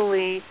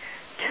actually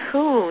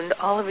tuned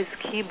all of his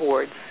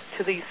keyboards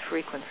to these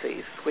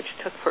frequencies, which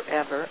took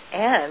forever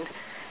and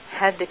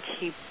had to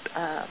keep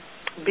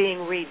being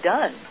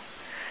redone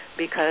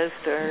because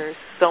there's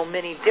so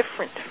many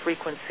different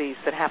frequencies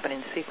that happen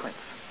in sequence.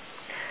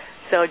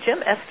 So Jim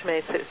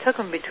estimates that it took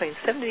him between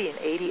 70 and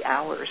 80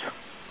 hours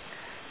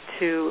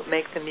to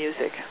make the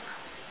music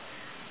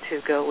to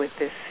go with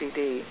this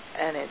CD.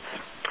 And it's,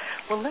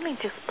 well, let me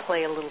just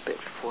play a little bit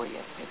for you.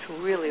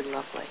 It's really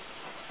lovely.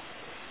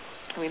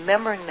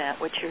 Remembering that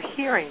what you're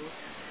hearing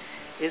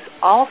is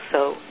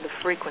also the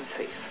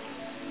frequencies.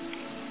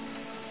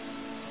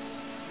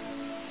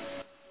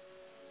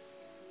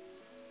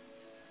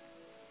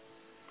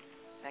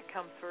 That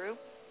come through?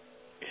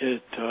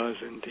 It does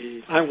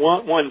indeed. I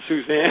want one,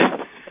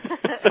 Suzanne. Isn't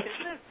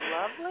it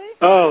lovely?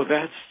 Oh,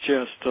 that's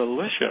just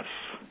delicious.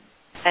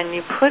 And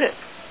you put it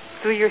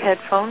through your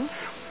headphones,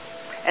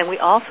 and we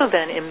also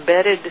then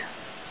embedded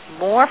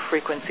more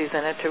frequencies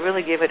in it to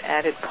really give it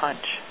added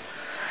punch.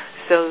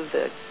 So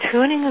the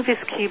tuning of his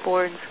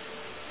keyboards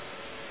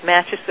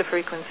matches the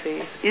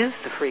frequencies, is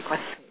the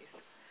frequencies.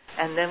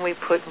 And then we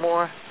put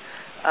more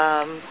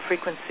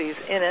frequencies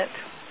in it,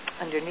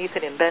 underneath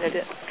it, embedded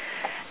it.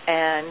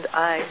 And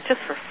I,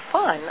 just for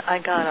fun, I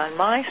got on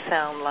my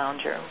Sound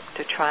Lounger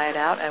to try it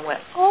out and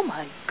went, oh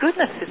my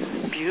goodness, this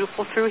is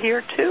beautiful through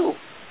here too.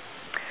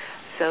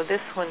 So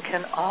this one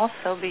can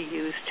also be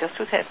used just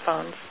with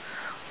headphones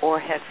or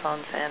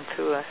headphones and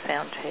through a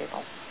sound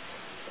table.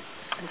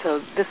 And so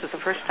this is the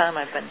first time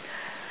I've been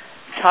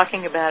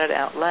talking about it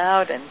out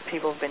loud, and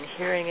people have been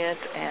hearing it,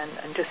 and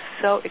I'm just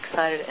so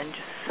excited and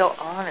just so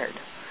honored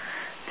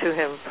to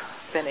have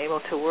been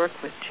able to work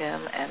with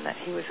Jim, and that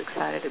he was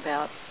excited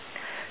about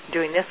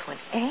doing this one.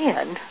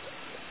 And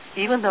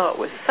even though it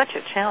was such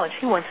a challenge,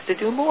 he wants to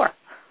do more.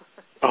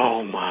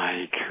 Oh,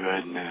 my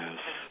goodness.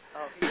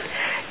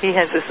 He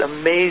has this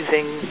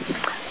amazing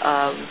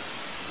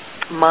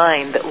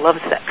mind that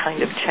loves that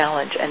kind of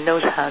challenge and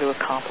knows how to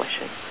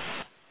accomplish it.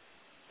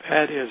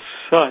 That is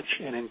such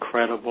an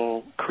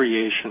incredible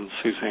creation,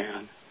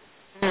 Suzanne.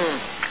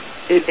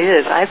 It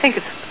is. I think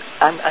it's.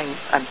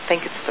 I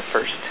think it's the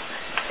first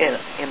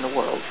in the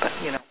world. But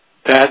you know,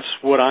 that's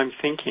what I'm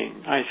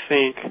thinking. I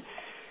think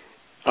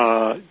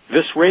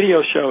this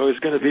radio show is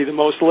going to be the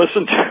most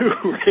listened to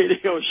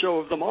radio show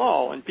of them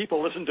all, and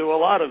people listen to a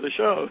lot of the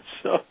shows.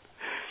 So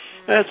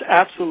that's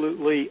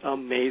absolutely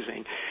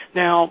amazing.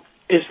 Now,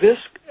 is this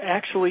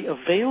actually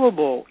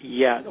available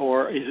yet,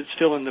 or is it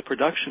still in the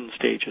production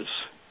stages?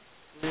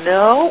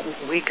 No,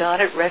 we got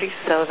it ready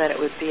so that it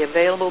would be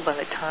available by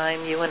the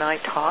time you and I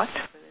talked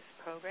for this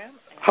program.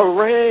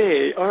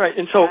 Hooray! All right,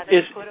 and so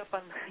is put up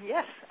on,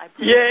 yes, I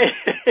put yay!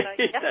 it up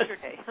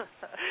yesterday.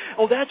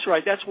 Oh, that's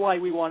right. That's why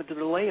we wanted to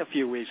delay a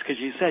few weeks, because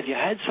you said you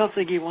had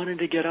something you wanted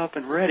to get up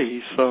and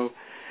ready. So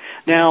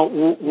now,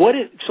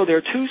 so there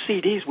are two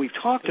CDs we've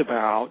talked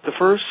about. The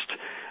first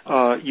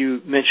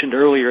you mentioned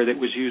earlier that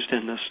was used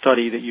in the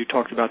study that you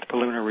talked about the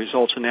preliminary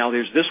results, and now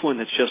there's this one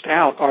that's just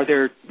out. Are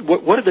there?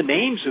 What are the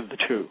names of the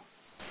two?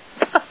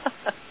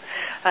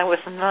 I was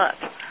not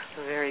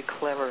very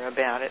clever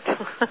about it.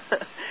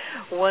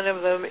 One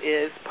of them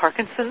is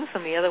Parkinson's,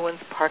 and the other one's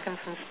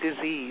Parkinson's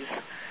disease.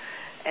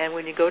 And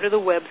when you go to the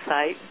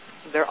website,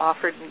 they're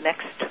offered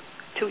next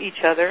to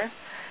each other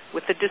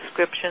with the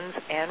descriptions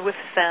and with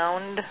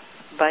sound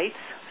bites,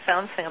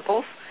 sound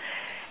samples.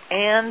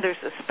 And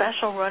there's a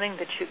special running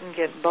that you can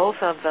get both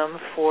of them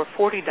for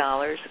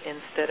 $40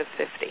 instead of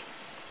 $50.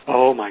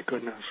 Oh, my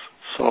goodness.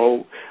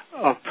 So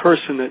a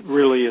person that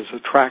really is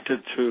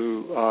attracted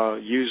to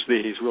use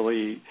these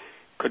really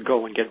could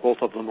go and get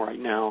both of them right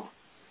now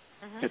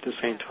at the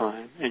same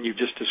time. And you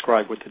just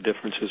described what the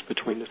difference is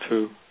between the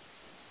two.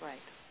 Right.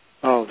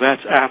 Oh,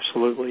 that's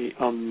absolutely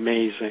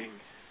amazing.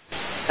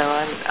 So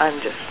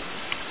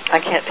I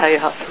can't tell you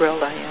how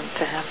thrilled I am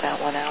to have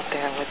that one out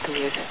there with the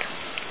music.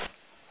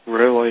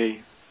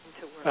 Really?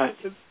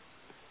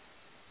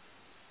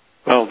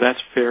 Well, that's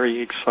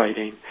very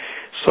exciting.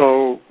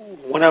 So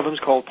one of them is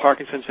called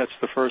Parkinson's. That's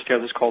the first. The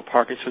other is called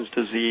Parkinson's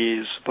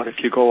disease. But if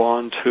you go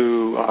on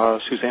to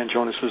Suzanne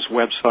Jonas's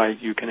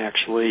website, you can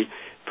actually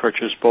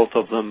purchase both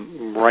of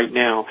them right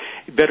now.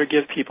 You better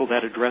give people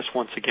that address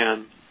once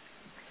again.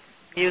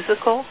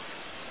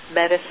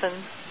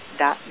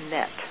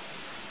 musicalmedicine.net.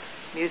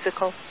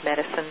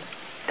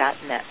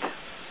 musicalmedicine.net.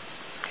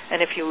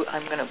 And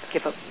I'm going to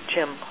give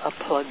Jim a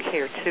plug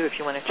here too. If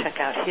you want to check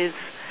out his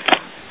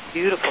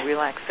beautiful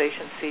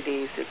relaxation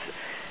CDs, it's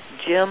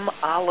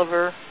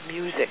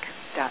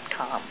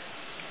JimOlivermusic.com.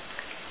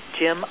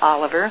 Jim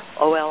Oliver,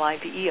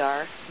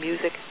 Oliver,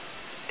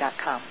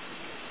 music.com.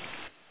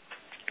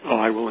 Oh,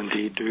 I will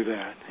indeed do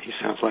that. He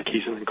sounds like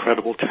he's an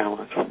incredible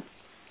talent.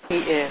 He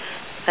is,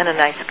 and a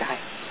nice guy,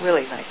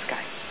 really nice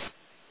guy.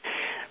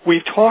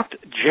 We've talked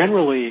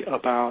generally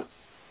about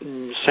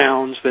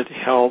sounds that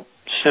help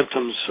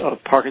symptoms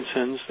of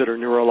Parkinson's that are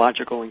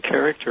neurological in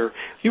character.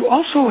 You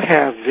also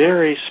have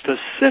very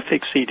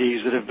specific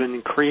CDs that have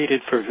been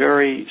created for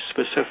very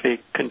specific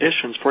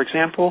conditions. For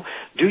example,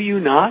 do you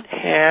not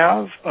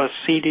have a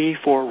CD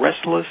for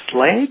restless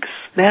legs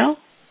now?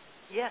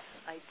 Yes,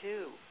 I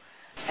do.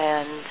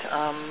 And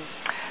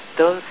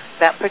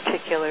that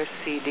particular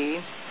CD,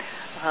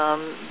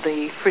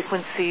 the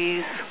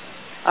frequencies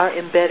are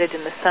embedded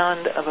in the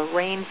sound of a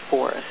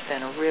rainforest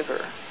and a river,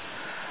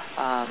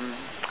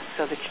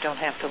 so that you don't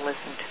have to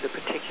listen to the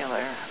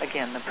particular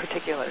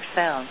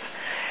sounds.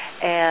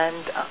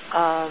 And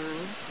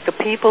the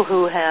people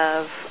who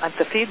have,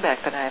 the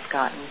feedback that I've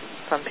gotten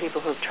from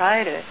people who've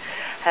tried it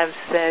have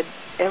said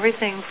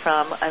everything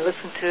from, I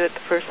listened to it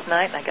the first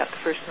night and I got the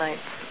first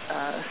night's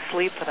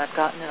sleep that I've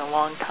gotten in a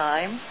long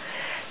time,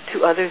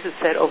 to others that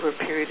said over a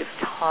period of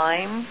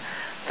time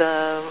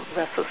the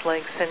restless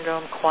leg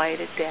syndrome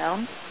quieted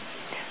down.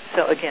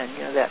 So again,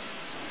 that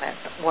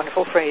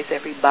wonderful phrase,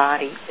 every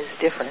body is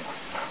different.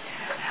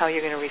 How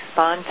you're going to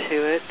respond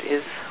to it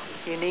is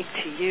unique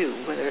to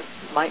you, whether it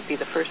might be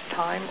the first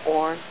time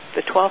or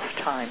the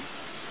 12th time.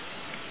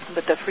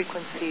 But the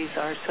frequencies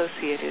are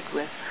associated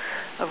with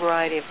a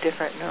variety of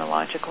different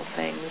neurological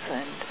things,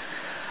 and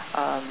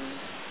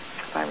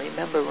if I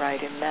remember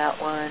right in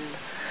that one,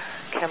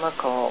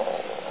 chemical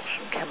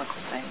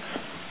things.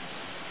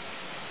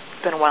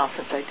 It's been a while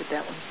since I did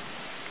that one.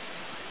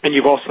 And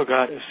you've also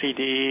got a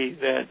CD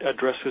that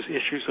addresses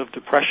issues of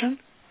depression?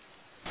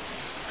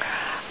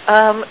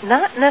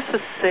 Not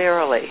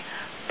necessarily,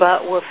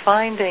 but we're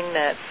finding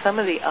that some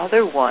of the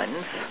other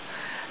ones,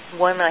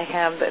 one I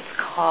have that's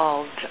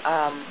called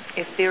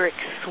Etheric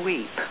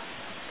Sweep,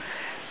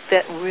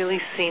 that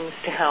really seems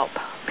to help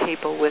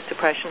people with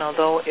depression,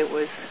 although it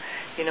was,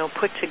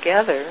 put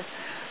together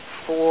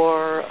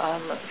for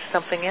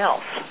something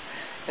else.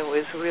 It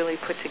was really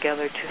put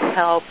together to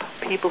help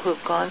people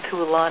who've gone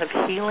through a lot of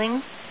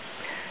healing,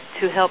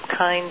 to help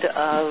kind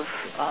of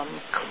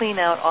clean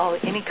out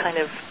any kind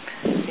of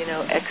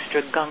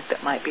extra gunk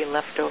that might be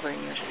left over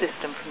in your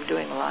system from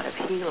doing a lot of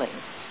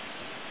healing.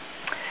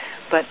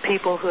 But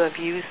people who have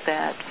used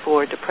that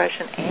for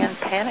depression and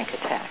panic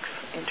attacks,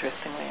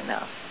 interestingly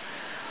enough,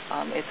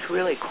 it's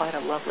really quite a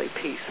lovely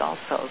piece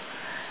also.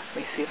 Let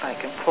me see if I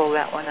can pull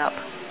that one up.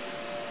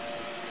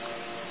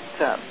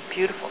 It's a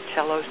beautiful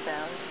cello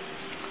sound.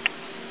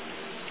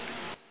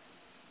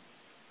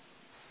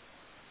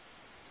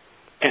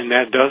 And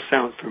that does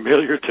sound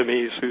familiar to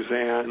me,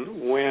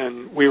 Suzanne.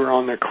 When we were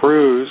on the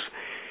cruise,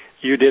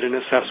 you did an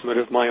assessment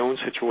of my own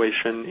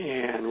situation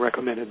and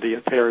recommended the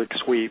Etheric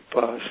Sweep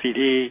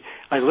CD.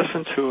 I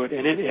listened to it,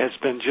 and it has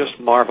been just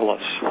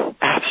marvelous,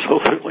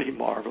 absolutely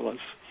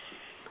marvelous.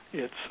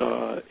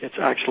 It's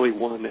actually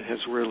one that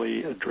has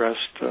really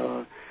addressed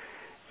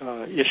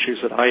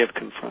issues that I have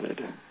confronted.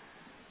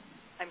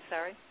 I'm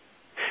sorry?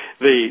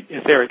 The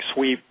Etheric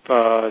Sweep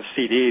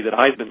CD that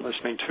I've been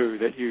listening to,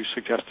 that you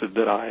suggested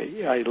that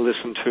I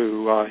listen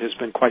to, has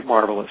been quite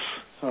marvelous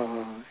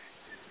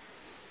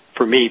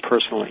for me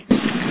personally.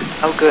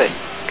 Oh, good.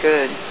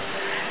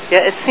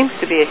 Yeah, it seems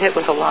to be a hit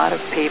with a lot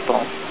of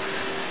people,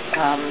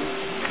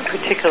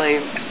 particularly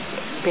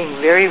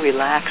being very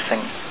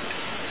relaxing.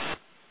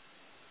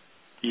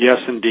 Yes,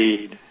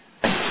 indeed.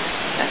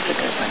 That's a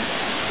good one.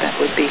 That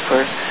would be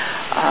for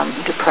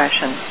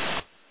depression.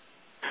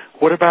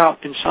 What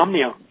about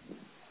insomnia?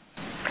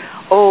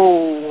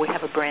 Oh, we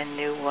have a brand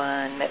new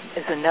one that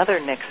is another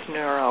Next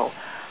Neuro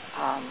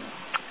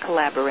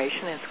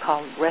collaboration. It's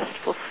called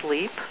Restful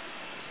Sleep.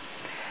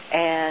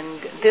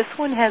 And this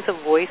one has a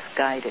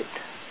voice-guided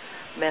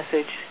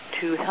message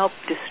to help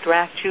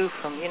distract you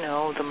from,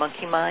 the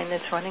monkey mind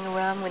that's running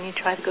around when you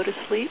try to go to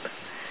sleep,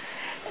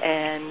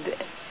 and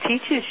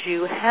teaches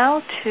you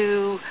how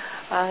to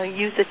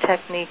use a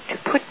technique to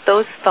put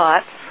those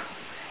thoughts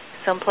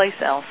someplace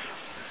else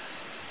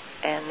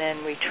and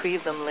then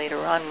retrieve them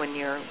later on when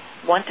you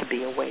want to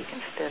be awake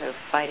instead of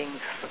fighting,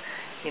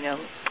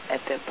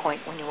 at the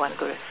point when you want to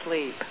go to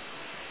sleep.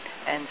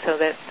 And so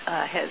that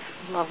has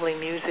lovely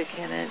music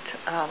in it,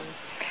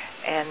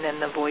 and then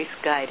the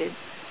voice-guided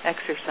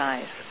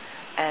exercise.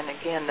 And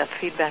again, the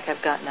feedback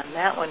I've gotten on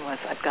that one was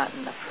I've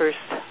gotten the first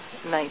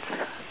night's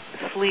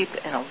sleep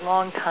in a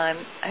long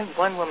time. I have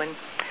one woman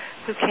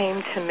who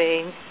came to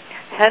me,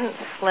 hadn't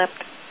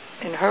slept,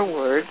 in her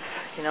words,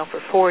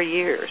 for 4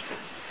 years.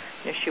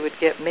 She would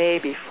get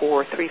maybe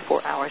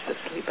 3-4 hours of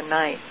sleep a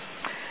night.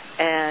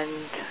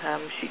 And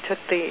she took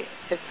the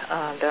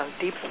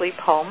Deep Sleep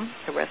Home,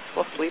 the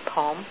Restful Sleep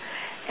Home,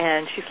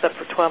 and she slept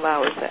for 12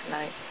 hours that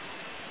night.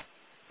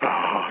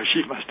 Oh,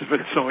 she must have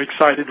been so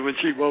excited when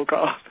she woke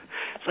up.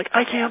 It's like,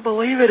 I can't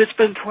believe it. It's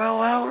been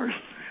 12 hours.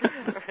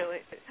 Really?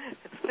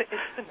 It's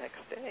the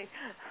next day.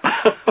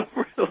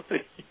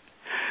 Really?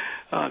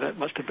 That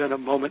must have been a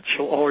moment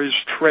she'll always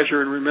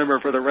treasure and remember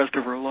for the rest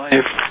of her life.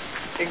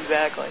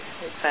 Exactly.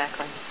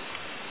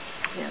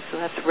 Yeah, so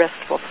that's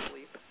restful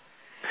sleep.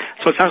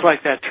 So it sounds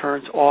like that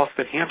turns off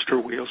the hamster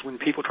wheels. When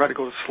people try to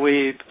go to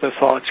sleep, the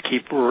thoughts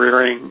keep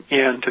rearing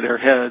into their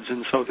heads,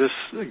 and so this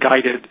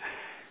guided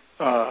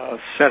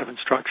set of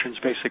instructions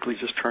basically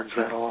just turns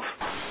that off.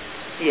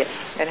 Yes,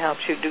 it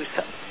helps you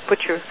put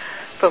your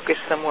focus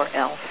somewhere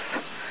else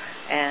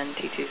and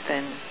teaches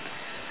then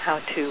how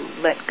to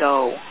let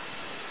go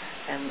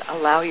and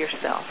allow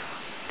yourself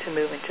to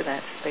move into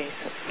that space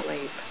of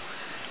sleep,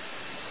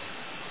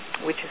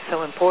 which is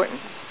so important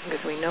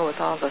because we know with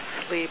all the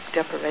sleep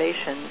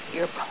deprivation,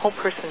 your whole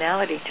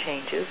personality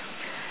changes.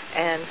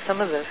 And some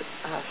of the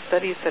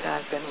studies that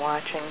I've been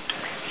watching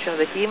show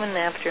that even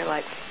after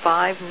like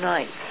 5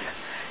 nights,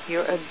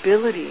 your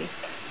ability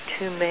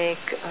to make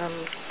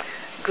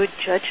good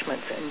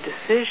judgments and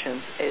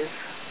decisions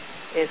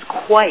is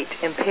quite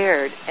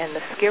impaired. And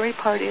the scary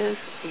part is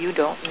you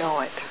don't know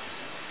it.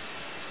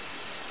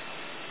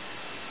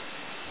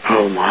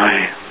 Oh,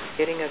 my.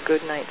 Getting a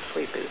good night's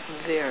sleep is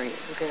very,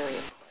 very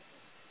important.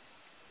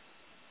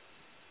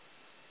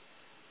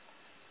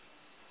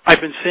 I've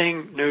been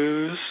seeing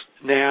news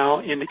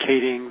now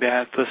indicating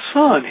that the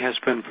sun has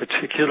been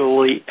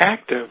particularly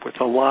active with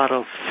a lot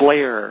of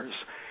flares,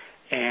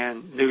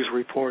 and news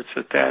reports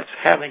that that's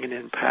having an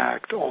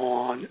impact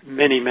on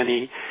many,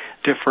 many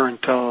different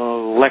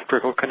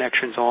electrical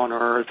connections on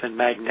Earth and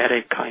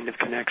magnetic kind of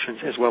connections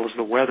as well as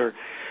the weather.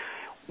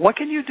 What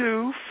can you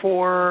do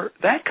for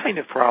that kind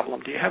of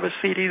problem? Do you have a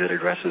CD that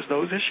addresses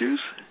those issues?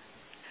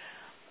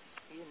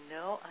 You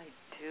know, I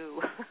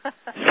do.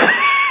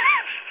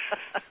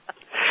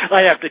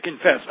 I have to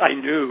confess, I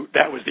knew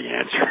that was the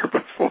answer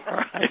before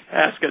I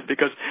asked it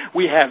because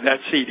we have that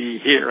CD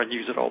here and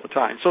use it all the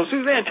time. So,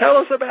 Suzanne, tell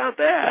us about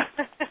that.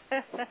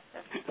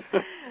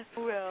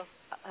 Well,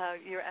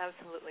 you're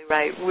absolutely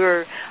right.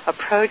 We're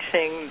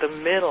approaching the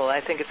middle,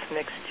 I think it's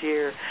next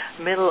year,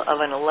 middle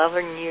of an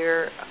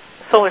 11-year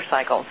solar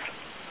cycle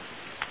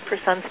for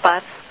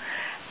sunspots,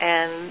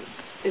 and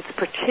it's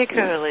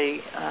particularly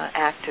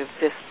active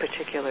this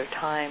particular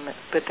time.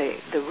 But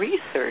the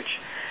research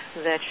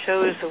that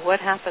shows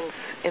what happens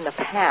in the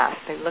past,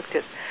 they looked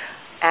at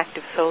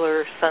active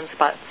solar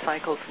sunspot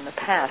cycles in the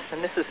past,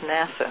 and this is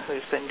NASA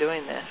who's been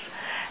doing this,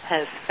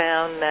 has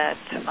found that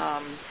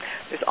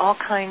there's all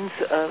kinds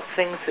of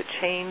things that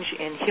change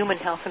in human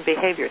health and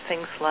behavior,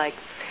 things like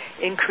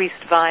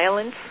increased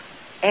violence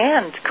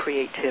and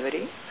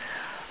creativity,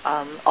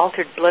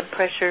 altered blood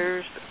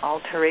pressures,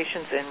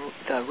 alterations in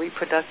the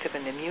reproductive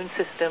and immune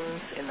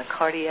systems, in the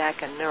cardiac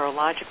and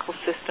neurological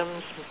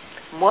systems,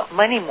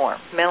 many more,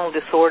 mental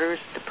disorders,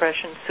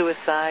 depression,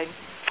 suicide,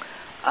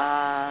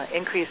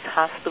 increased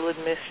hospital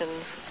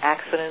admissions,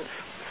 accidents,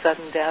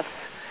 sudden deaths,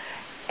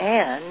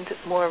 and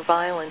more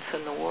violence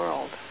in the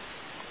world,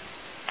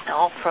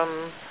 all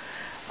from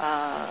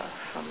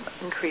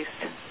increased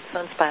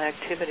sunspot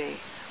activity,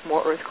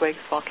 more earthquakes,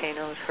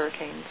 volcanoes,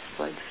 hurricanes,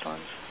 flood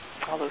storms,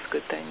 all those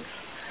good things.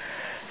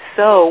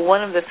 So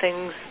one of the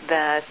things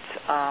that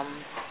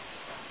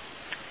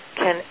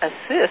can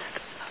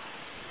assist,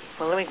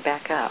 well, let me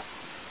back up.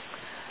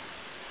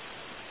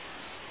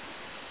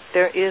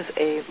 There is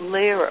a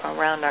layer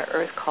around our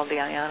Earth called the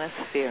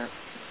ionosphere,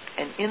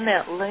 and in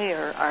that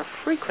layer are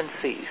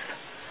frequencies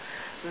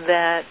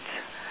that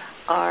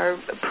are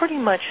pretty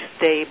much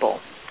stable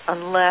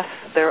unless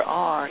there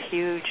are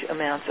huge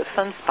amounts of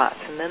sunspots,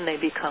 and then they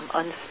become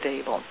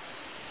unstable.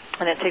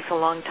 And it takes a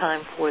long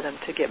time for them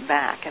to get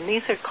back. And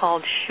these are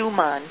called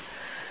Schumann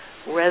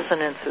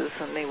resonances,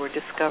 and they were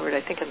discovered,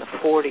 I think, in the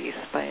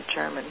 40s by a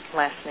German,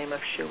 last name of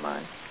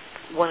Schumann.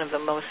 One of the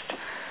most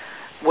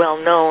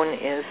well-known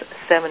is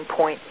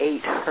 7.8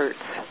 hertz,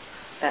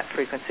 that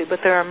frequency, but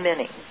there are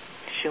many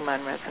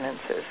Schumann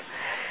resonances.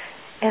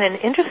 And an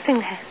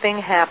interesting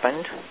thing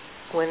happened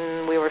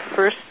when we were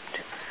first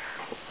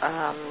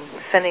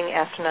sending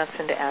astronauts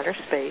into outer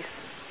space,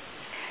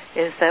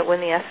 is that when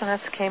the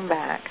astronauts came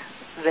back,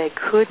 they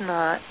could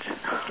not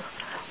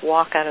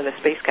walk out of the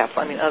space capsule.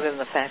 I mean, other than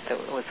the fact that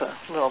it was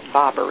a little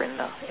bobber in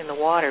the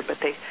water, but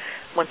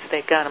once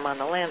they got them on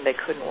the land, they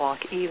couldn't walk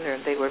either.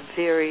 They were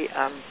very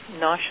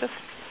nauseous,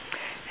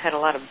 had a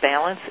lot of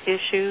balance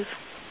issues,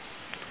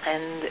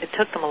 and it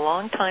took them a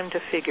long time to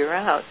figure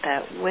out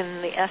that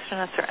when the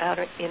astronauts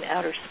are in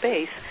outer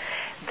space,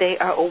 they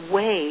are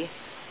away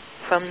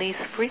from these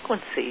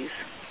frequencies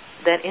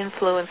that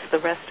influence the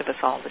rest of us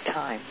all the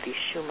time, these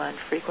Schumann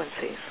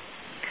frequencies.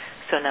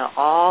 So now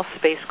all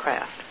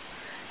spacecraft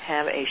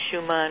have a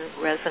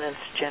Schumann resonance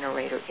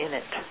generator in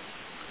it,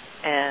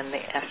 and the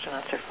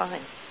astronauts are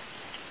fine.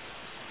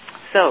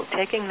 So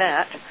taking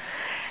that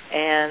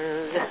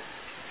and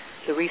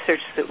the research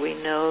that we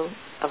know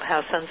of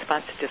how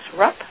sunspots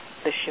disrupt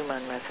the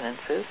Schumann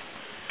resonances,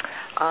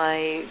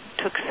 I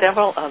took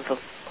several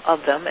of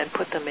them and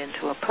put them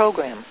into a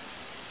program.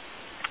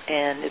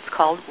 and it's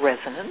called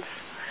resonance.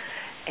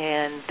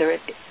 And there,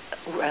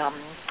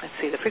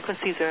 the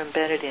frequencies are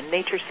embedded in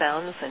nature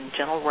sounds and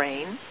gentle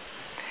rain,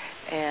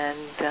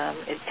 and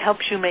it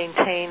helps you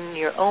maintain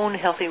your own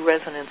healthy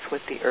resonance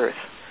with the earth.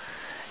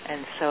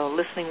 And so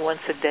listening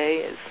once a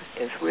day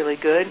is really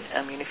good.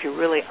 I mean, if you're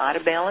really out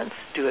of balance,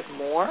 do it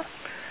more.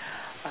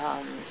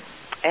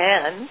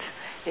 And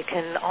it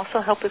can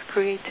also help with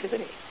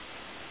creativity,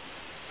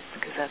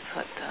 because that's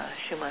what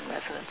Schumann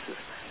resonance is.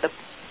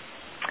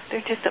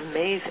 They're just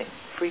amazing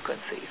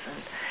frequencies,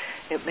 and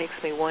it makes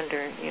me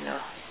wonder,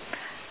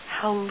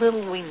 how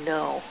little we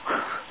know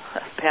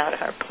about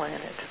our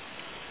planet,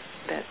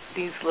 that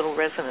these little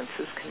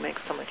resonances can make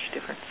so much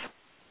difference.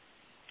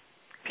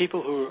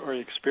 People who are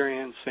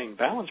experiencing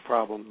balance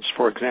problems,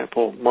 for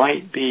example,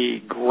 might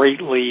be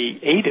greatly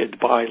aided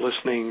by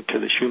listening to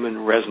the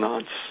Schumann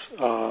Resonance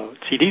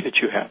CD that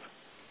you have.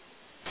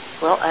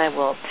 Well, I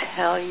will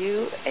tell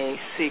you a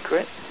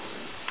secret.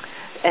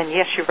 And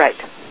yes, you're right.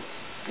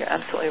 You're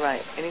absolutely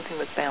right. Anything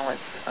with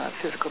balance,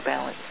 physical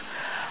balance,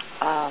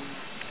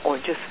 or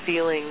just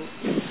feeling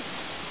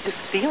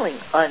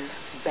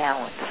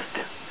unbalanced,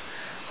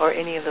 or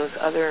any of those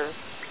other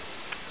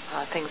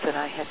things that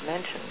I had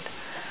mentioned,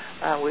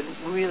 would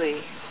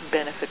really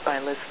benefit by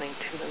listening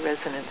to the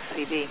Resonance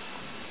CD.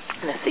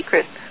 And the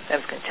secret that I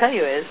was going to tell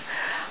you is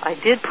I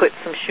did put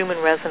some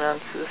Schumann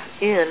resonances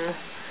in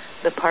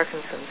the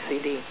Parkinson's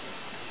CD.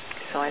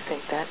 So I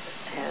think that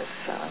has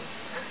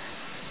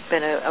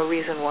been a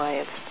reason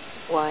why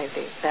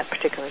that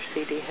particular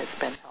CD has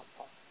been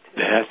helpful.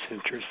 That's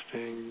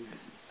interesting.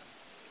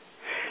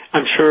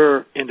 I'm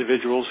sure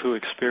individuals who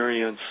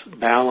experience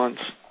balance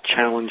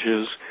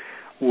challenges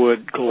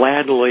would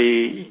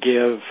gladly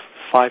give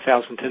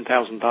 $5,000,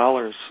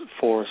 $10,000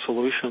 for a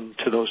solution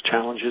to those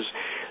challenges.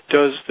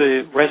 Does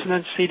the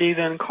Resonance CD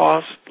then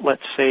cost,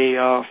 let's say,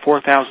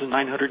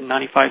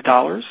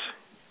 $4,995?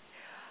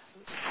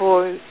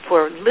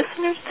 For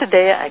listeners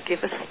today, I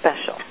give a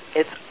special.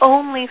 It's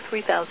only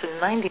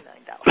 $3,099.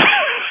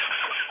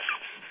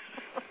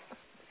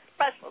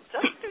 Special,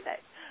 just today.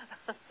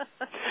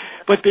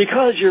 But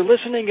because you're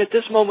listening at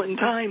this moment in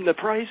time, the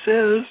price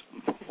is...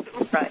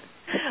 Right.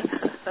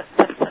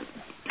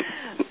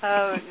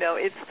 Oh, no,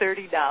 it's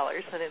 $30,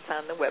 and it's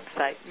on the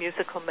website,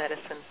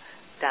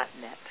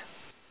 musicalmedicine.net.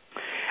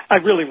 I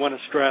really want to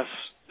stress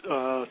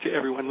to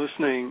everyone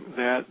listening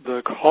that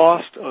the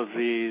cost of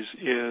these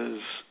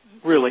is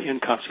really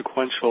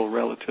inconsequential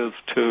relative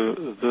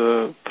to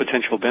the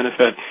potential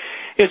benefit.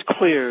 It's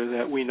clear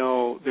that we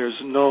know there's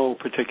no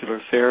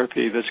particular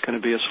therapy that's going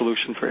to be a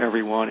solution for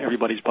everyone.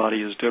 Everybody's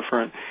body is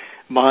different.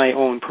 My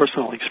own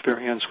personal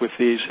experience with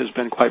these has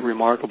been quite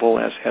remarkable,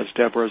 as has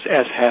Deborah's,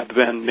 as have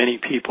been many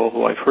people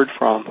who I've heard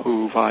from,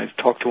 who I've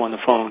talked to on the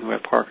phone, who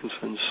have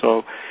Parkinson's.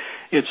 So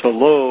it's a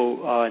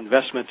low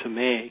investment to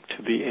make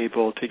to be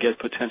able to get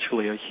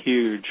potentially a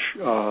huge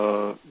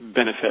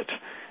benefit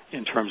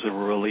in terms of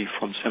relief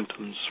from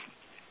symptoms.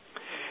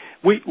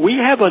 We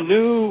have a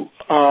new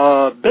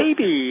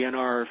baby in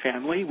our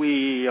family.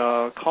 We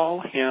call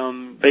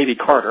him Baby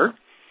Carter.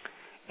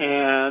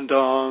 And,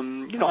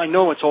 I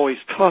know it's always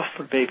tough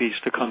for babies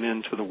to come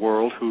into the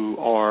world who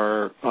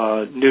are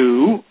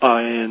new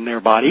in their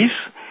bodies.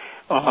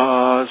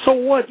 So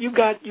what? You've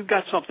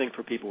got something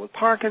for people with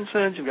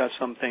Parkinson's. You've got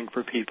something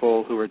for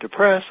people who are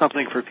depressed,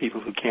 something for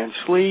people who can't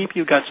sleep.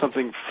 You've got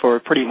something for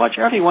pretty much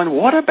everyone.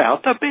 What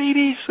about the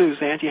babies,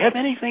 Suzanne? Do you have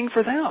anything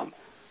for them?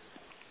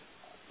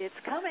 It's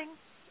coming.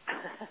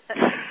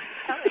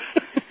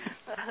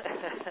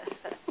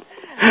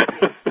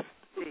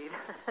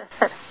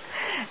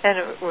 And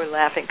we're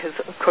laughing because,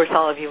 of course,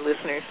 all of you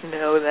listeners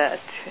know that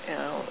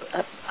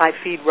I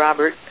feed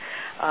Robert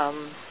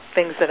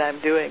things that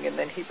I'm doing, and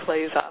then he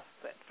plays off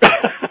it.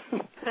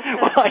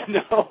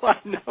 Well, I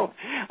know.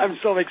 I'm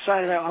so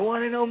excited. I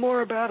want to know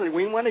more about it.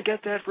 We want to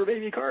get that for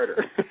Baby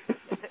Carter.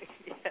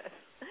 Yes.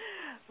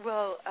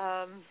 Well,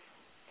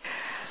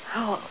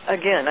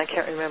 again, I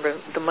can't remember.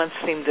 The months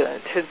seem to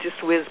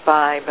just whiz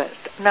by, but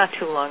not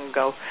too long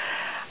ago.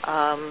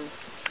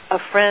 A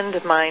friend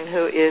of mine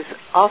who is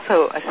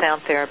also a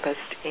sound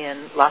therapist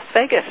in Las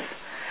Vegas,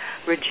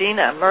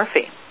 Regina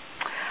Murphy,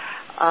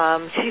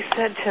 she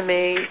said to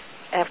me,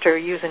 after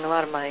using a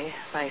lot of my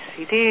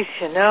CDs,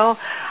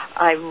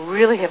 I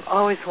really have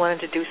always wanted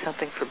to do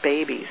something for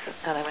babies.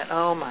 And I went,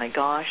 oh my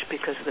gosh,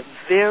 because the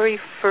very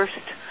first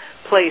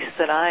place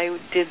that I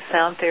did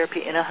sound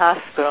therapy in a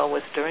hospital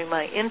was during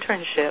my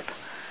internship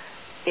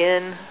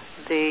in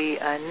the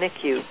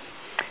NICU,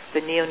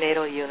 the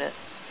neonatal unit.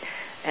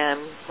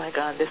 And, my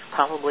God, this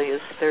probably is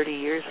 30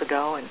 years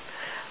ago, and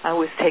I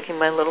was taking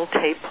my little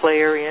tape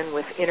player in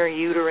with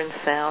intrauterine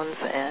sounds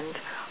and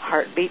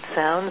heartbeat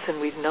sounds, and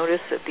we'd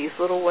noticed that these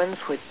little ones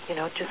would,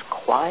 just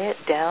quiet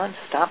down,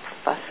 stop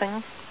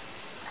fussing,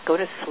 go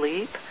to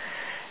sleep,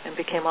 and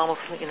became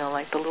almost,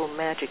 like the little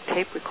magic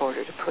tape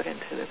recorder to put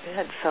into the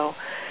bed. So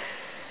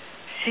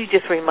she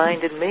just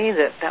reminded me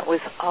that was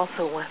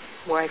also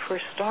where I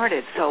first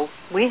started. So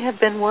we have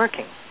been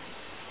working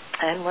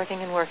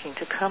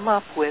to come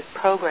up with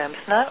programs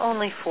not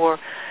only for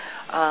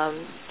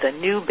the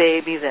new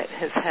baby that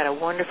has had a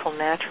wonderful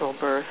natural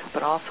birth,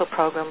 but also a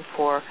program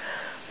for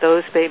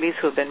those babies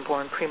who have been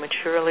born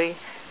prematurely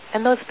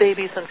and those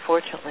babies,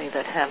 unfortunately,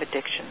 that have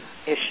addiction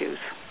issues.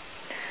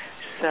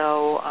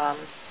 So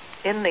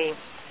in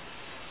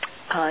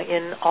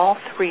all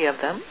three of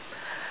them,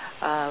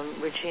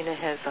 Regina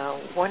has a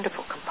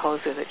wonderful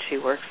composer that she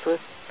works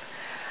with,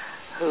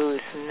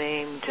 whose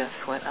name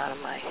just went out of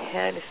my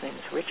head. His name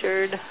is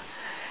Richard,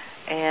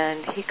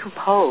 and he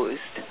composed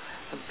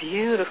a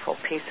beautiful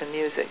piece of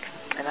music,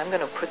 and I'm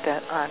going to put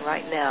that on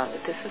right now.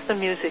 This is the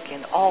music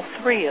in all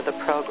three of the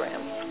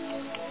programs.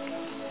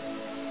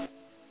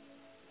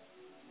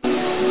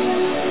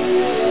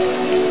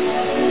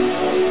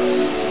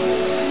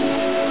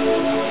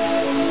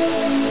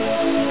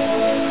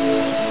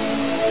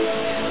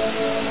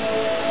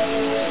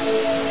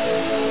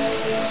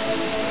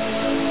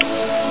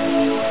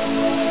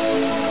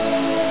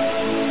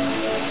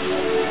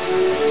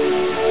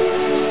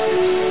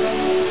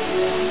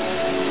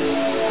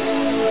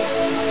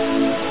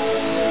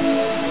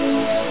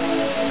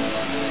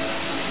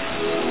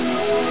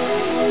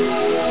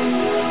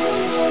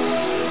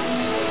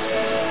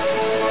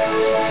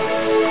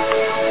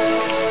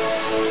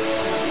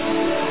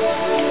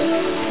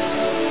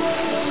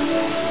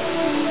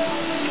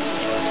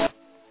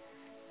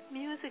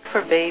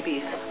 For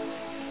babies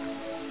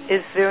is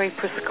very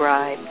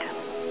prescribed.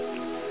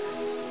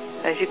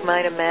 As you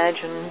might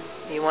imagine,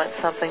 you want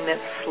something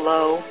that's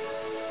slow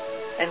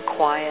and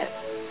quiet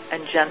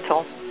and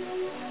gentle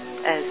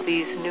as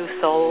these new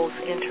souls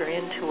enter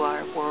into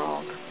our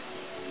world.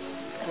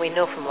 And we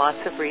know from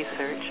lots of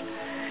research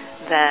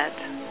that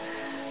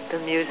the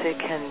music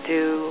can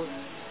do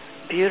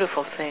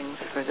beautiful things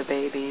for the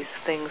babies,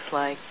 things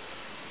like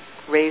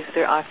raise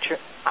their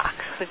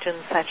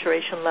oxygen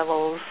saturation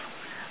levels.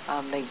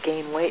 They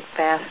gain weight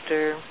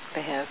faster.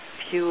 They have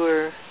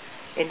fewer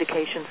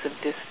indications of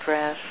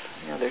distress.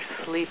 Their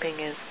sleeping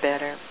is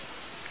better.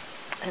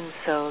 And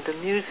so the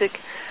music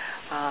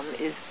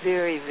is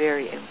very,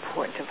 very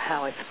important of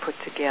how it's put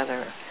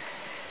together,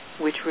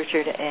 which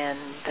Richard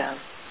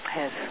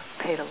has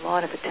paid a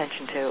lot of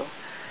attention to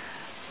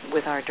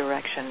with our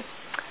direction.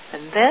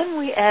 And then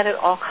we added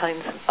all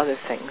kinds of other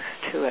things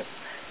to it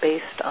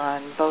based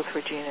on both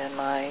Regina and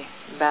my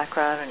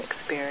background and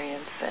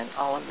experience and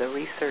all of the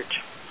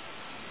research,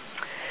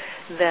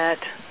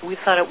 that we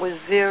thought it was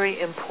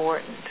very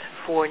important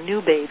for new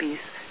babies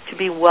to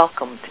be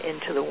welcomed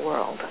into the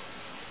world.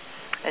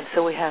 And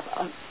so we have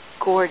a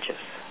gorgeous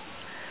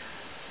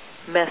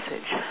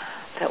message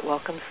that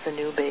welcomes the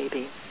new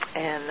baby.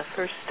 And the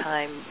first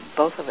time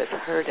both of us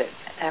heard it,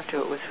 after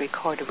it was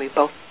recorded, we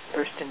both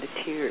burst into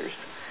tears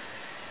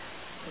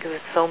because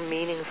it's so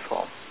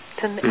meaningful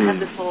to have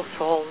this little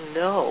soul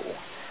know,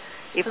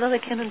 even though they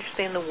can't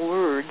understand the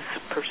words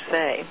per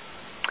se,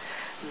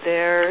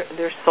 their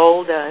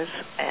soul does,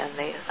 and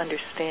they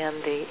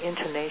understand the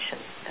intonation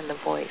and the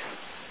voice.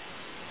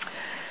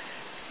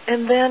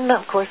 And then,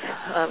 of course,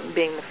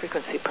 being the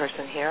frequency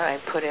person here, I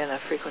put in a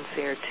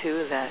frequency or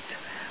two that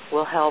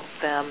will help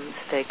them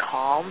stay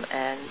calm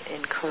and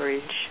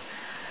encourage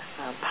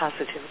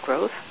positive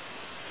growth.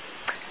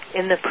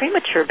 In the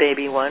premature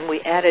baby one,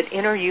 we added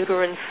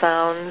intrauterine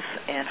sounds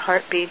and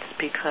heartbeats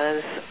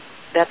because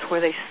that's where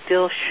they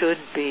still should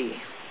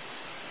be.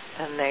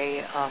 And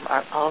they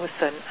are all of a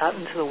sudden out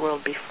into the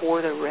world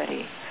before they're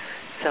ready.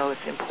 So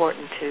it's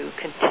important to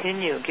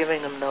continue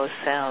giving them those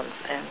sounds,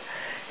 and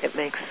it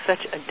makes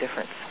such a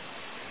difference.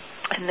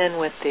 And then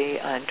with the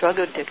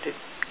drug-addicted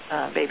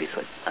babies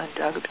with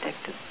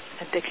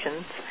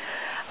addictions,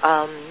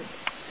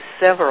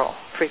 several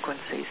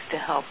frequencies to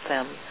help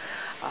them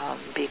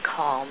be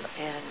calm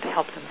and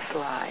help them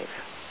thrive.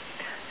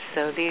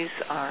 So these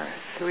are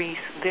three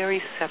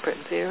very separate,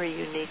 very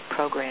unique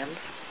programs.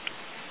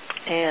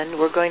 And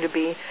we're going to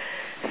be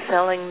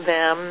selling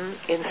them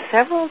in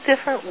several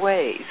different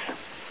ways.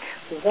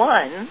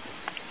 One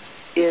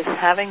is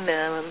having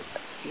them,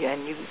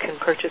 and you can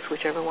purchase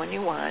whichever one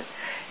you want.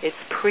 It's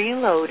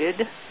preloaded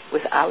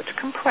without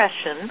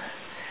compression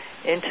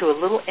into a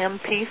little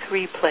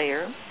MP3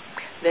 player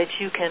that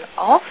you can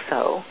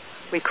also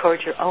record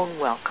your own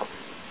welcome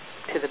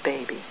to the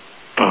baby.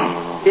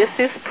 This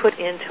is put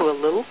into a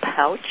little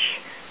pouch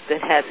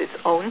that has its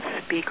own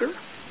speaker,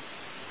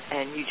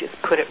 and you just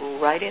put it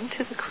right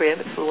into the crib.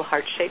 It's a little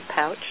heart-shaped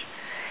pouch,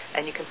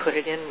 and you can put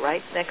it in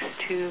right next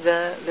to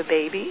the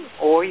baby,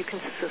 or you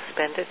can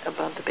suspend it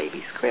above the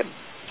baby's crib.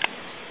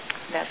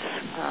 That's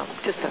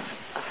just a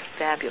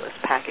fabulous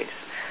package.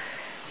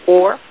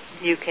 Or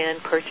you can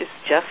purchase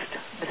just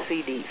the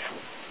CDs.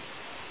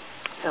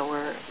 So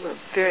we're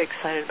very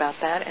excited about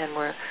that, and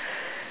we're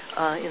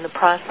in the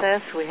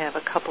process. We have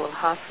a couple of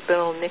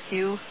hospital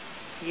NICU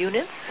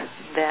units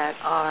that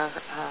are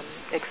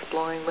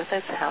exploring with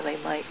us how they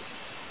might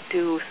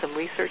do some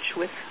research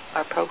with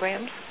our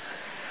programs.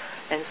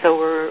 And so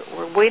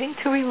we're waiting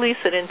to release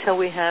it until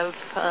we have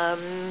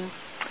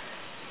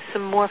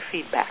some more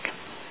feedback,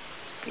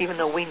 even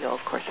though we know, of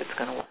course, it's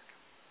going to work.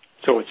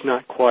 So it's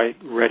not quite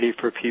ready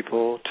for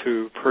people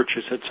to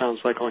purchase, it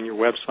sounds like, on your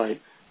website.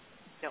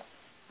 No.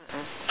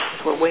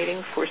 we're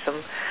waiting for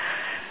some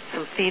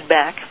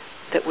feedback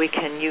that we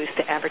can use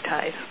to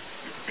advertise.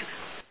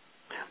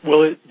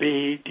 Will it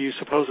be, do you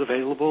suppose,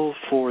 available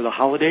for the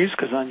holidays?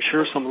 Because I'm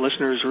sure some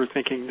listeners are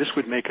thinking this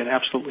would make an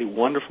absolutely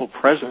wonderful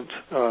present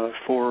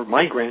for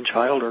my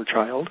grandchild or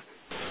child.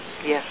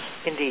 Yes,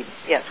 indeed.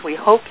 Yes, we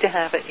hope to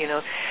have it,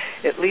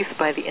 at least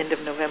by the end of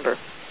November.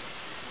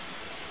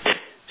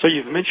 So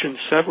you've mentioned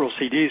several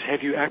CDs.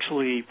 Have you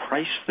actually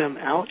priced them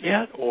out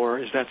yet, or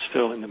is that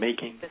still in the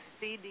making?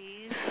 The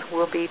CDs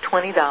will be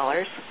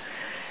 $20,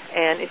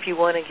 and if you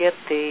want to get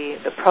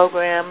the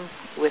program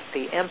with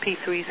the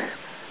MP3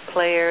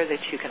 player that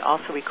you can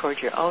also record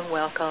your own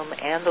welcome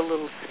and the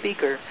little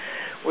speaker,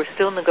 we're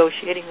still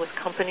negotiating with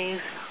companies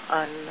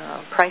on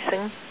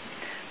pricing,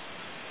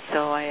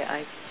 so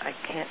I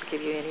can't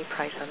give you any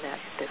price on that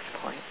at this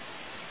point.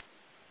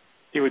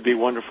 It would be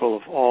wonderful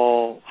if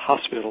all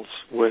hospitals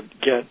would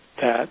get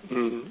that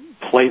and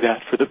play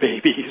that for the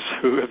babies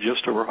who have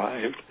just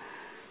arrived.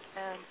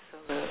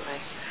 Absolutely.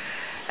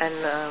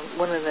 And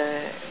one of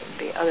the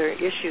other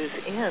issues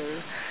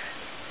in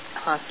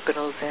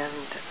hospitals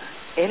and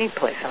any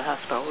place in a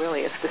hospital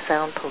really is the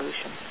sound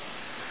pollution.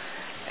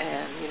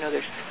 And,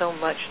 there's so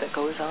much that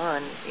goes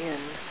on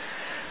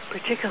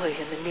particularly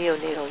in the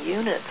neonatal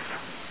units.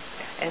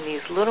 And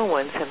these little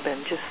ones have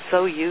been just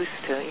so used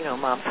to,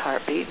 mom's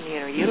heartbeat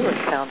and uterus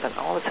sounds, and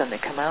all of a sudden they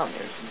come out and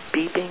there's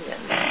beeping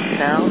and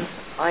sounds,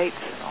 lights,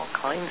 and all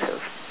kinds of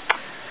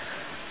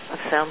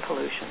sound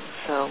pollution.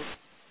 So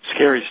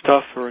scary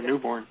stuff for a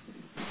newborn.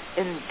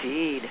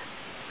 Indeed.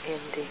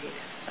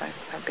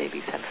 Our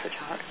babies have such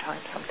a hard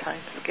time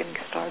sometimes getting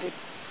started.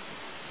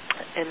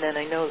 And then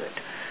I know that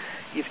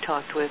you've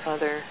talked with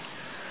other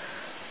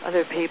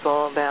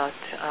people about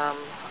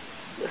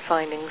the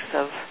findings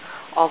of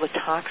all the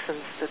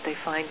toxins that they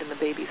find in the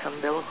baby's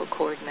umbilical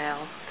cord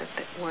now that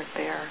weren't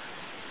there.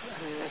 I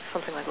mean, there's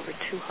something like over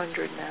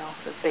 200 now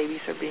that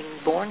babies are being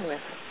born with.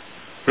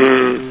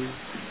 Mm.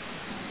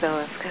 So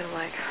it's kind of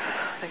like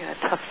they got a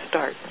tough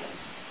start.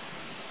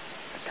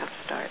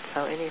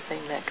 So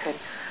anything that could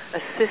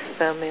assist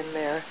them in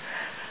their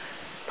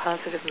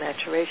positive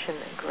maturation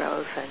and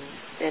growth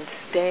and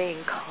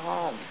staying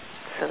calm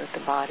so that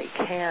the body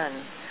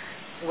can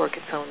work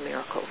its own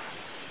miracles.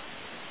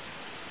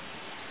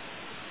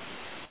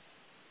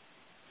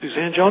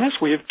 Suzanne Jonas,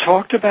 we have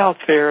talked about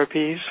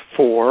therapies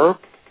for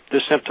the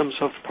symptoms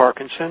of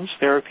Parkinson's,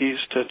 therapies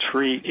to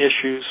treat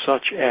issues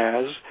such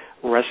as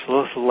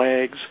restless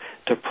legs,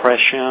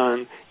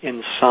 depression,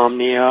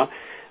 insomnia,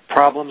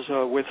 problems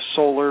with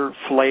solar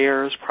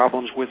flares,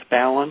 problems with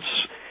balance,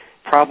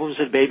 problems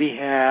that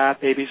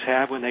babies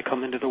have when they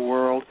come into the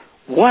world.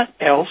 What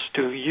else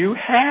do you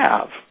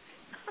have?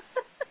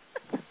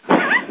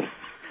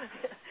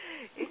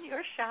 In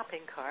your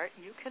shopping cart,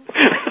 you can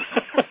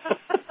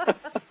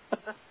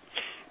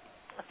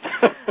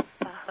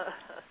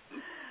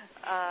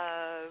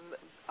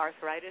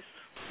arthritis,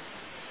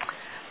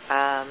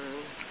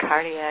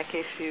 cardiac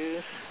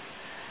issues,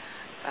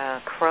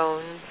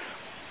 Crohn's,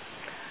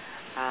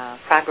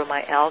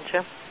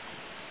 fibromyalgia.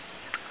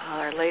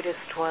 Our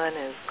latest one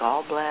is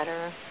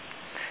gallbladder.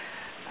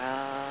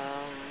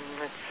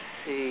 Let's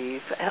see,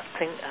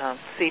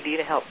 CD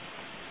to help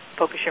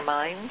focus your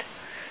mind.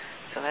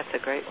 So that's a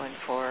great one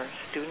for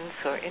students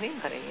or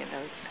anybody,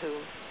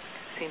 who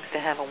seems to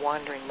have a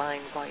wandering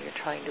mind while you're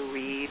trying to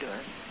read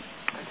or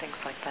things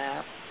like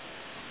that.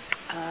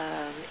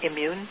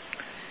 Immune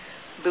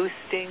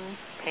boosting,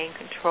 pain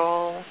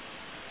control.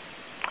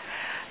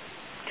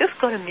 Just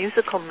go to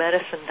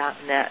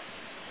musicalmedicine.net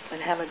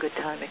and have a good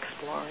time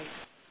exploring.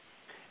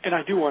 And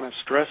I do want to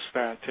stress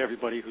that to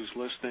everybody who's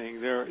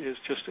listening. There is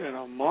just a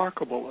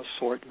remarkable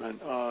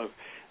assortment of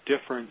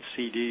different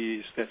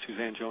CDs that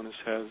Suzanne Jonas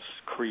has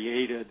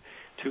created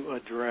to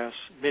address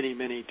many,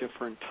 many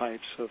different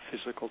types of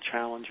physical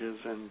challenges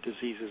and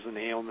diseases and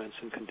ailments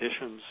and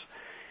conditions.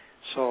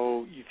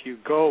 So if you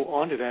go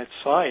onto that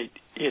site,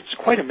 it's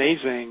quite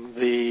amazing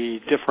the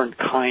different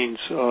kinds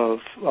of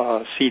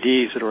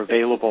CDs that are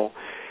available.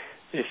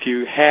 If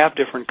you have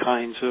different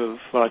kinds of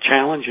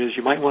challenges,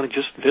 you might want to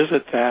just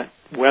visit that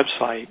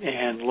website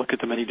and look at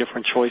the many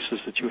different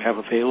choices that you have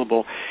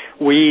available.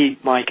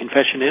 My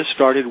confession is,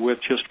 started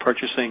with just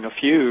purchasing a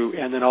few,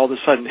 and then all of a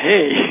sudden,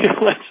 hey,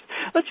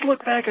 let's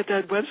look back at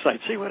that website,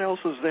 see what else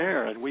is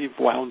there. And we've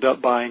wound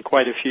up buying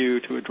quite a few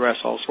to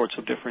address all sorts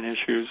of different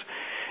issues.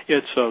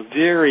 It's a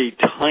very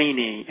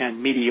tiny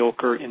and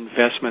mediocre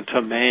investment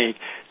to make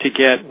to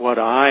get what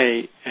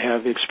I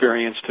have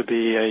experienced to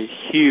be a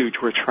huge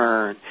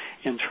return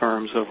in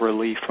terms of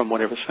relief from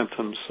whatever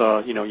symptoms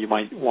you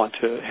might want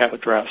to have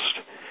addressed.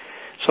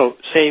 So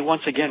say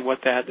once again what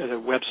that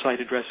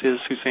website address is,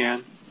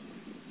 Suzanne.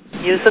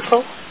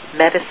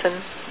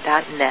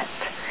 musicalmedicine.net.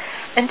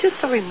 And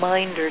just a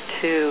reminder,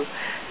 too,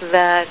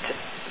 that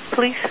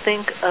please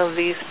think of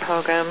these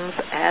programs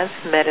as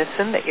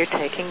medicine that you're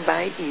taking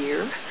by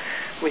ear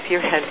with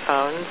your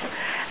headphones.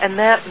 And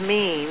that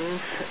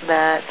means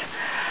that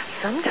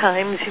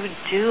sometimes you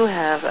do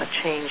have a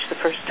change the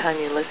first time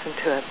you listen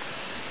to it,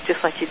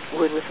 just like you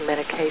would with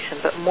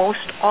medication. But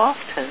most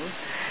often,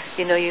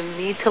 You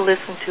need to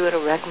listen to it a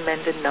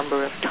recommended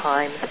number of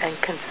times, and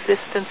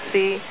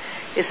consistency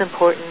is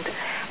important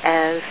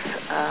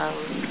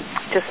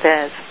just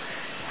as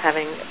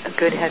having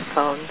good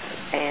headphones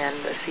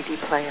and a CD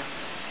player.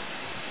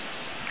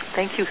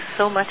 Thank you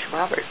so much,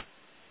 Robert.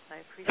 I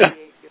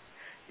appreciate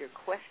your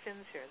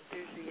questions, your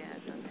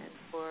enthusiasm, and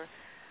for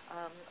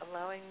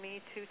allowing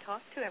me to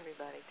talk to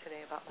everybody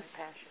today about my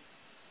passion.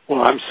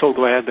 Well, I'm so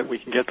glad that we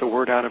can get the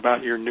word out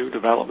about your new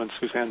developments,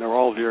 Suzanne. They're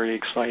all very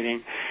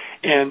exciting.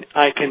 And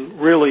I can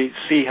really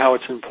see how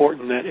it's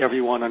important that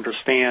everyone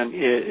understand.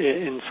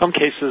 In some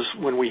cases,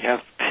 when we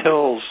have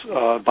pills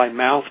by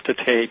mouth to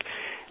take,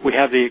 we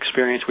have the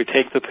experience, we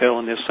take the pill,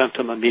 and this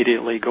symptom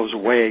immediately goes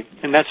away.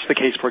 And that's the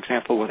case, for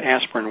example, with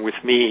aspirin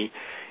with me.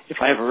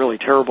 If I have a really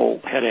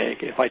terrible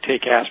headache, if I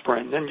take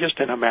aspirin, then just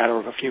in a matter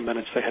of a few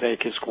minutes, the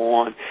headache is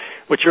gone.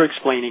 What you're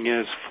explaining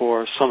is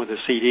for some of the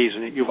CDs,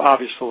 and you've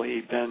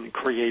obviously been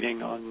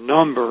creating a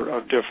number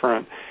of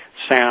different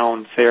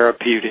sound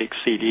therapeutic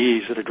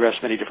CDs that address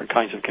many different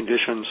kinds of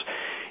conditions.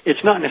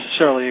 It's not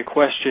necessarily a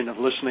question of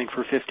listening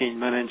for 15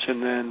 minutes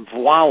and then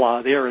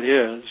voila, there it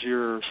is.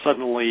 You're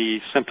suddenly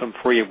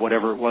symptom-free of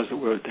whatever it was that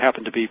would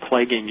happen to be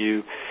plaguing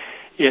you.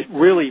 It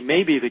really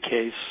may be the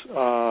case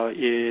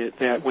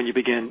that when you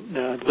begin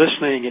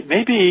listening, it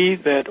may be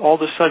that all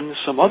of a sudden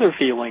some other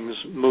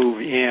feelings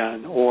move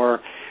in, or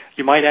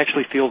you might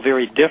actually feel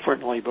very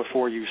differently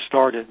before you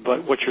started.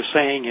 But what you're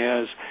saying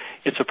is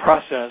it's a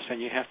process,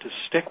 and you have to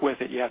stick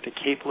with it. You have to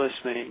keep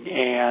listening,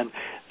 and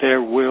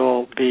there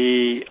will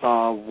be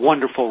a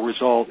wonderful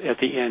result at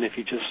the end if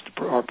you just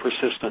are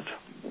persistent.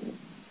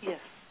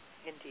 Yes,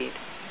 indeed.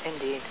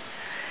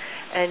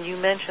 And you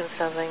mentioned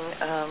something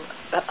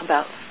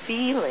about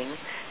feeling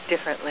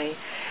differently,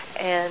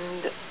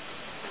 and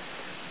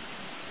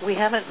we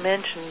haven't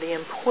mentioned the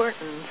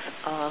importance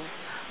of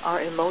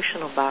our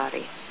emotional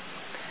body,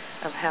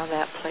 of how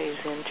that plays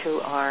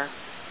into our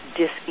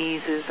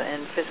dis-eases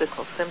and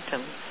physical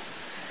symptoms.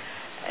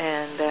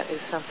 And that is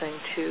something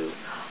to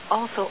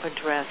also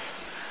address.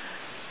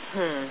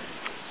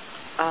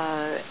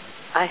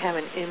 I have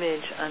an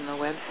image on the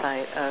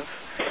website of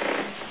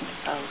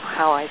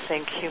how I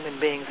think human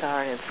beings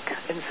are, and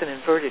it's an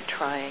inverted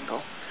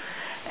triangle.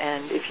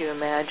 And if you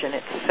imagine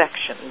it's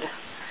sectioned,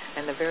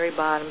 and the very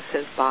bottom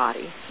says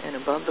body, and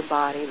above the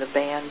body the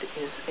band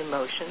is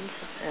emotions,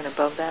 and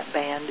above that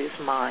band is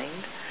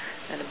mind,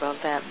 and above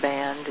that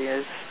band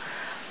is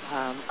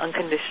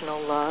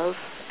unconditional love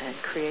and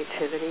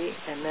creativity,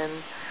 and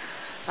then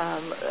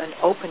an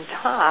open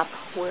top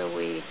where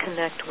we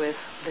connect with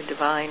the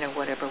divine, or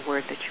whatever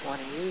word that you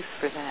want to use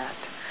for that.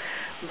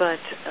 But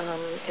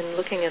in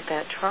looking at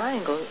that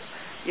triangle,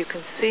 you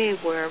can see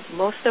where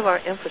most of our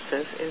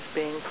emphasis is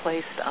being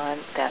placed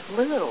on that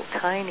little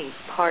tiny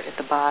part at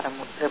the bottom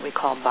that we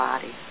call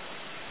body.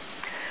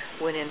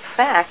 When in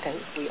fact,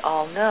 as we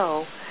all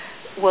know,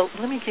 well,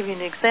 let me give you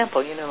an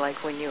example.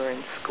 Like when you're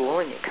in school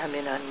and you come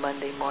in on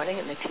Monday morning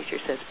and the teacher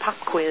says, pop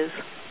quiz,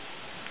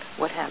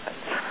 what happens?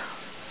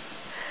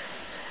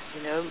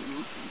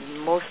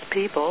 Most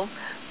people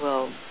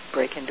will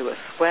break into a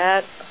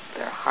sweat,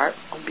 their heart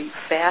will beat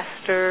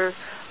faster,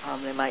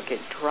 they might get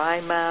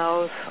dry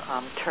mouth,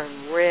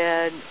 turn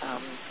red,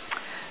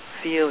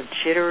 feel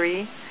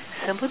jittery,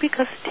 simply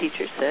because the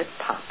teacher said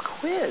pop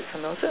quiz.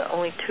 And those are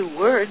only 2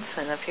 words,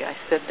 and if I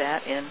said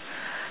that in,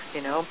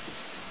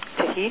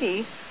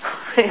 Tahiti,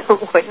 it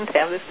wouldn't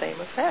have the same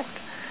effect.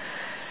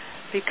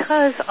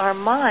 Because our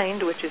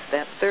mind, which is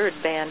that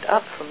third band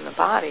up from the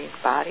body,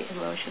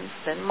 emotions,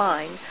 then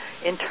mind,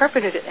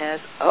 interpreted it as,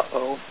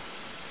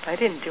 I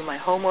didn't do my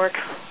homework,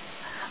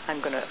 I'm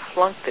going to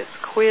flunk this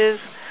quiz,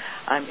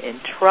 I'm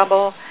in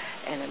trouble,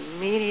 and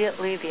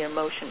immediately the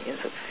emotion is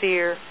of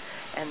fear,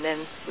 and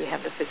then we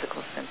have the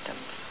physical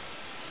symptoms.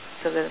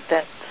 So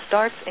that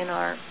starts in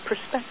our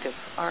perspective,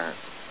 our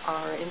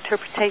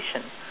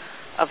interpretation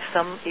of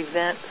some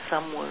event,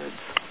 some words.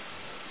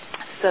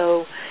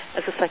 So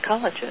as a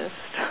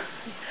psychologist,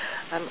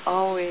 I'm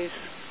always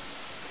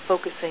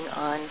focusing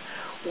on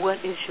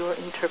what is your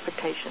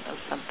interpretation of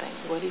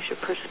something, what is your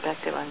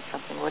perspective on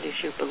something, what is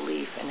your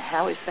belief, and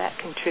how is that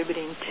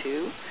contributing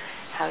to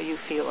how you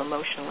feel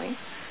emotionally,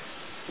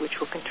 which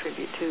will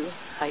contribute to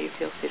how you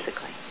feel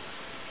physically.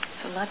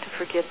 So not to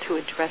forget to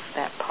address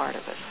that part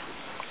of us.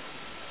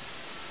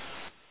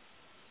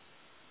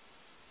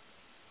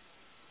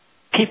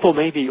 People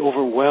may be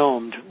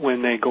overwhelmed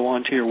when they go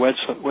onto your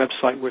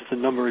website with the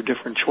number of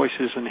different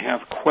choices and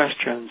have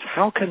questions.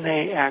 How can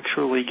they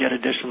actually get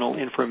additional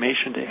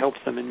information to help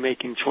them in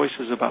making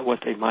choices about what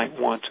they might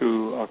want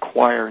to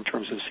acquire in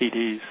terms of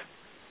CDs?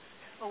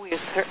 Well, you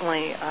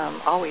certainly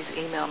always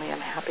email me.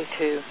 I'm happy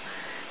to,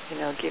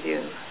 give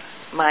you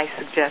my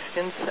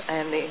suggestions.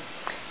 And the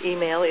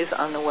email is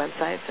on the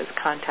website. It says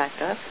contact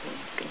us. And you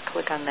can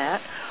click on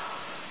that.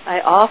 I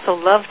also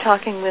love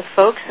talking with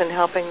folks and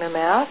helping them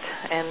out,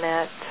 and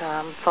that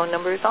phone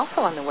number is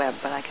also on the web,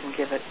 but I can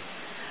give it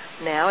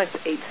now. It's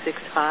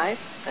 865,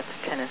 that's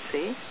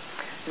Tennessee,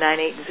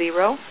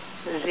 980-0137.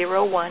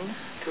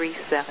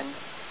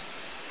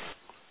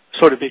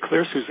 So to be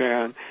clear,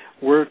 Suzanne,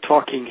 we're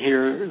talking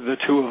here, the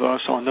two of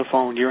us on the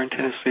phone. You're in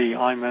Tennessee,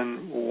 I'm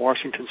in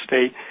Washington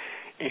State,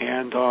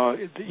 and,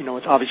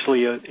 it's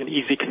obviously an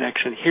easy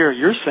connection here.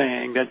 You're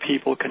saying that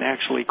people can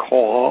actually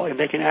call and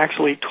they can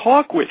actually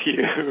talk with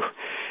you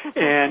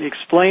and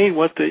explain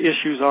what the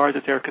issues are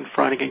that they're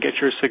confronting and get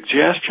your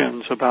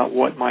suggestions about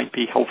what might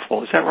be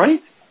helpful. Is that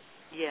right?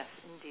 Yes,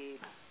 indeed.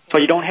 So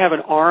you don't have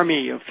an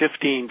army of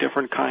 15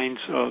 different kinds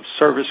of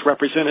service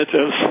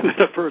representatives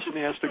that a person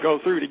has to go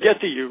through to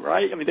get to you,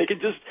 right? I mean, they can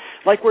just,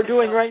 like we're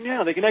doing right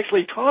now, they can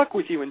actually talk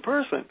with you in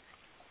person.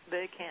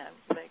 They can.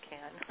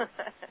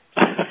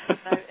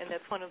 And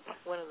that's one of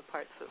the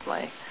parts of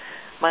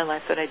my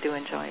life that I do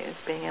enjoy, is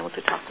being able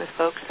to talk with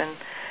folks and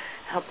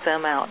help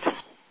them out.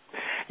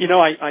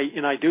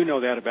 I do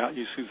know that about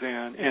you,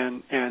 Suzanne,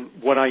 and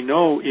what I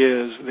know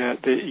is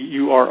that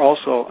you are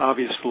also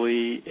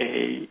obviously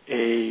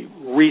a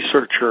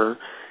researcher,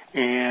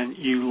 and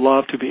you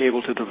love to be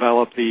able to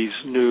develop these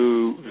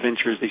new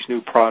ventures, these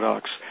new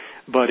products.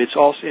 But it's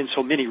also, and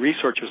so many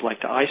researchers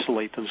like to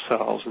isolate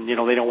themselves, and, they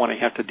don't want to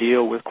have to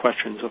deal with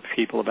questions of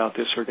people about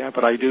this or that.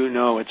 But I do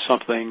know it's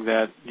something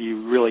that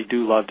you really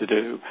do love to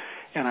do,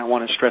 and I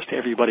want to stress to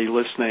everybody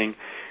listening,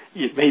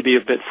 it may be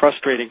a bit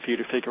frustrating for you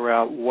to figure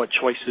out what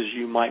choices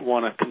you might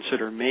want to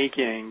consider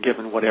making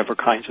given whatever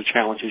kinds of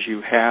challenges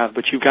you have,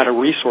 but you've got a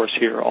resource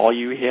here. All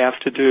you have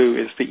to do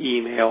is to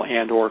email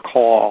and or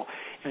call,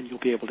 and you'll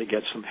be able to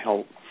get some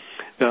help.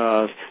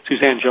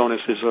 Suzanne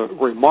Jonas is a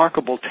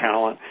remarkable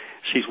talent.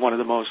 She's one of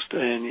the most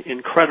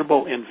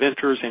incredible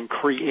inventors and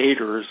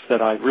creators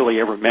that I've really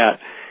ever met,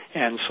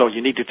 and so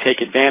you need to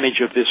take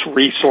advantage of this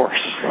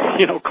resource.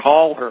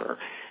 Call her,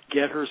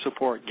 get her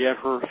support, get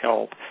her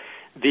help.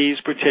 These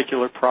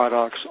particular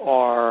products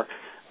are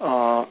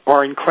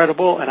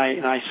incredible, and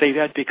I say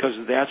that because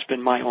that's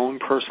been my own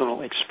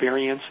personal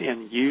experience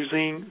in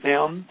using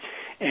them.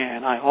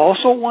 And I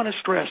also want to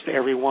stress to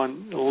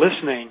everyone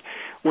listening,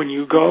 when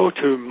you go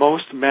to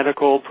most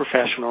medical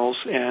professionals,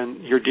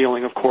 and you're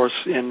dealing, of course,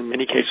 in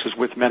many cases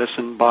with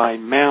medicine by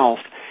mouth,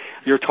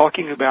 you're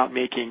talking about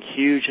making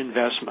huge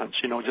investments.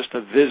 Just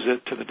a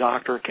visit to the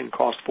doctor can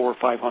cost $400 or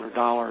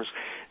 $500.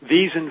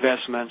 These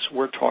investments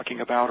we're talking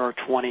about are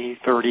 $20,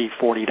 $30,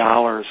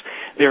 $40.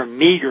 They're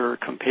meager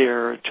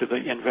compared to the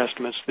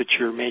investments that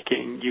you're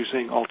making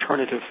using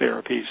alternative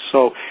therapies.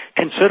 So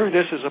consider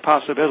this as a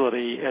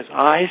possibility. As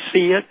I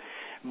see it,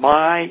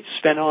 my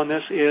spin on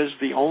this is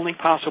the only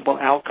possible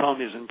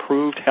outcome is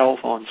improved health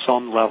on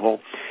some level,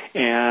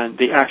 and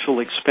the actual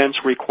expense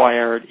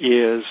required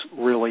is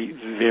really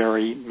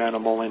very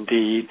minimal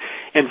indeed.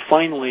 And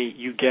finally,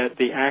 you get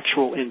the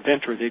actual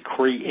inventor, the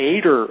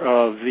creator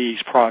of these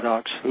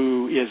products,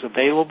 who is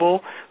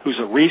available, who's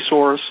a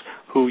resource,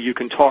 who you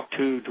can talk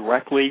to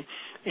directly.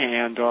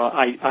 And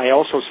I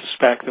also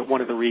suspect that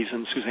one of the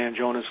reasons Suzanne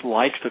Jonas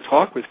likes to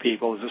talk with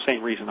people is the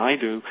same reason I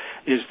do,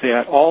 is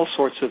that all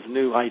sorts of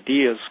new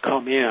ideas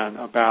come in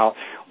about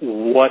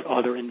what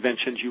other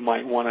inventions you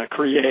might want to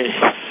create.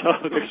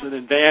 So there's an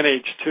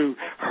advantage to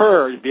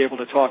her to be able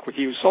to talk with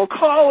you. So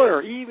call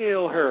her,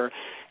 email her,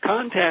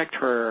 contact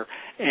her,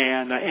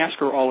 and ask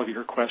her all of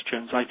your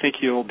questions. I think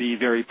you'll be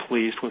very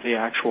pleased with the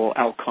actual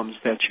outcomes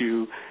that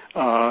you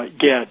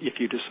get if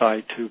you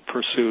decide to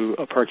pursue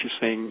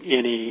purchasing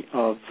any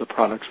of the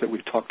products that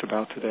we've talked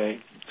about today.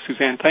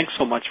 Suzanne, thanks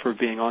so much for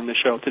being on the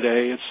show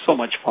today. It's so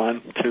much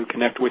fun to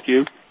connect with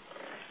you.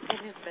 It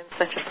has been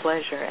such a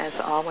pleasure, as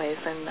always,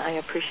 and I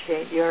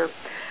appreciate your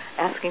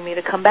asking me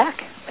to come back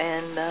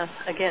and,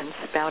 again,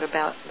 spout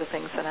about the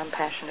things that I'm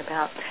passionate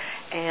about.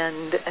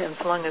 And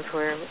as long as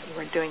we're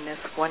doing this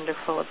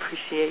wonderful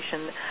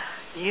appreciation,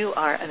 you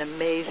are an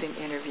amazing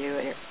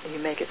interviewer. You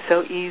make it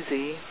so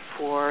easy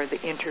for the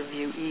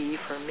interviewee,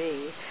 for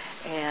me,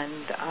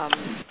 and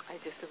I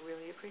just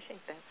really appreciate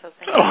that. So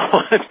thank you.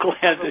 I'm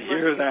glad to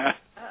hear that.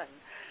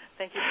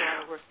 Thank you for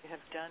all the work you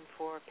have done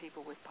for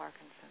people with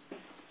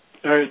Parkinson's.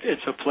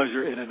 It's a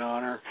pleasure and an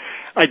honor.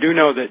 I do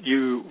know that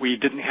we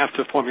didn't have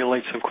to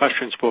formulate some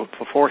questions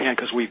beforehand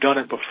because we've done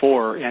it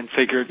before and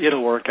figured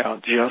it'll work out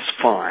just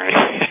fine.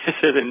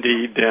 It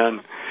indeed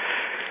did.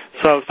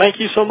 So thank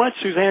you so much,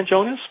 Suzanne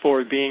Jonas,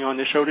 for being on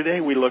the show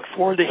today. We look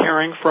forward to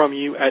hearing from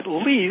you at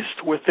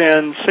least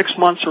within 6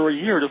 months or a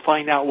year to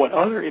find out what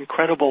other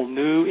incredible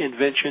new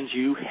inventions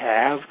you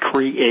have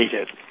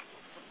created.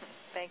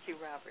 Thank you,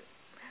 Robert.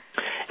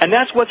 And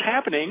that's what's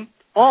happening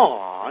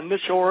on the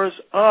shores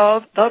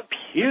of the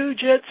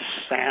Puget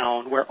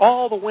Sound, where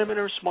all the women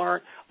are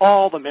smart,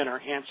 all the men are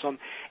handsome,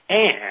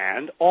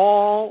 and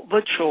all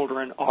the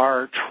children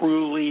are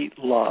truly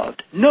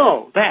loved.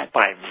 Know that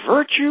by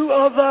virtue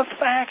of the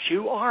fact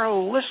you are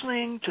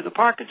listening to the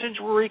Parkinson's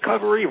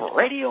Recovery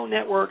Radio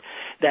Network,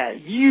 that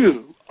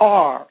you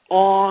are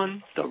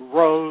on the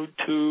road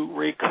to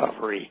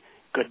recovery.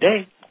 Good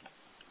day.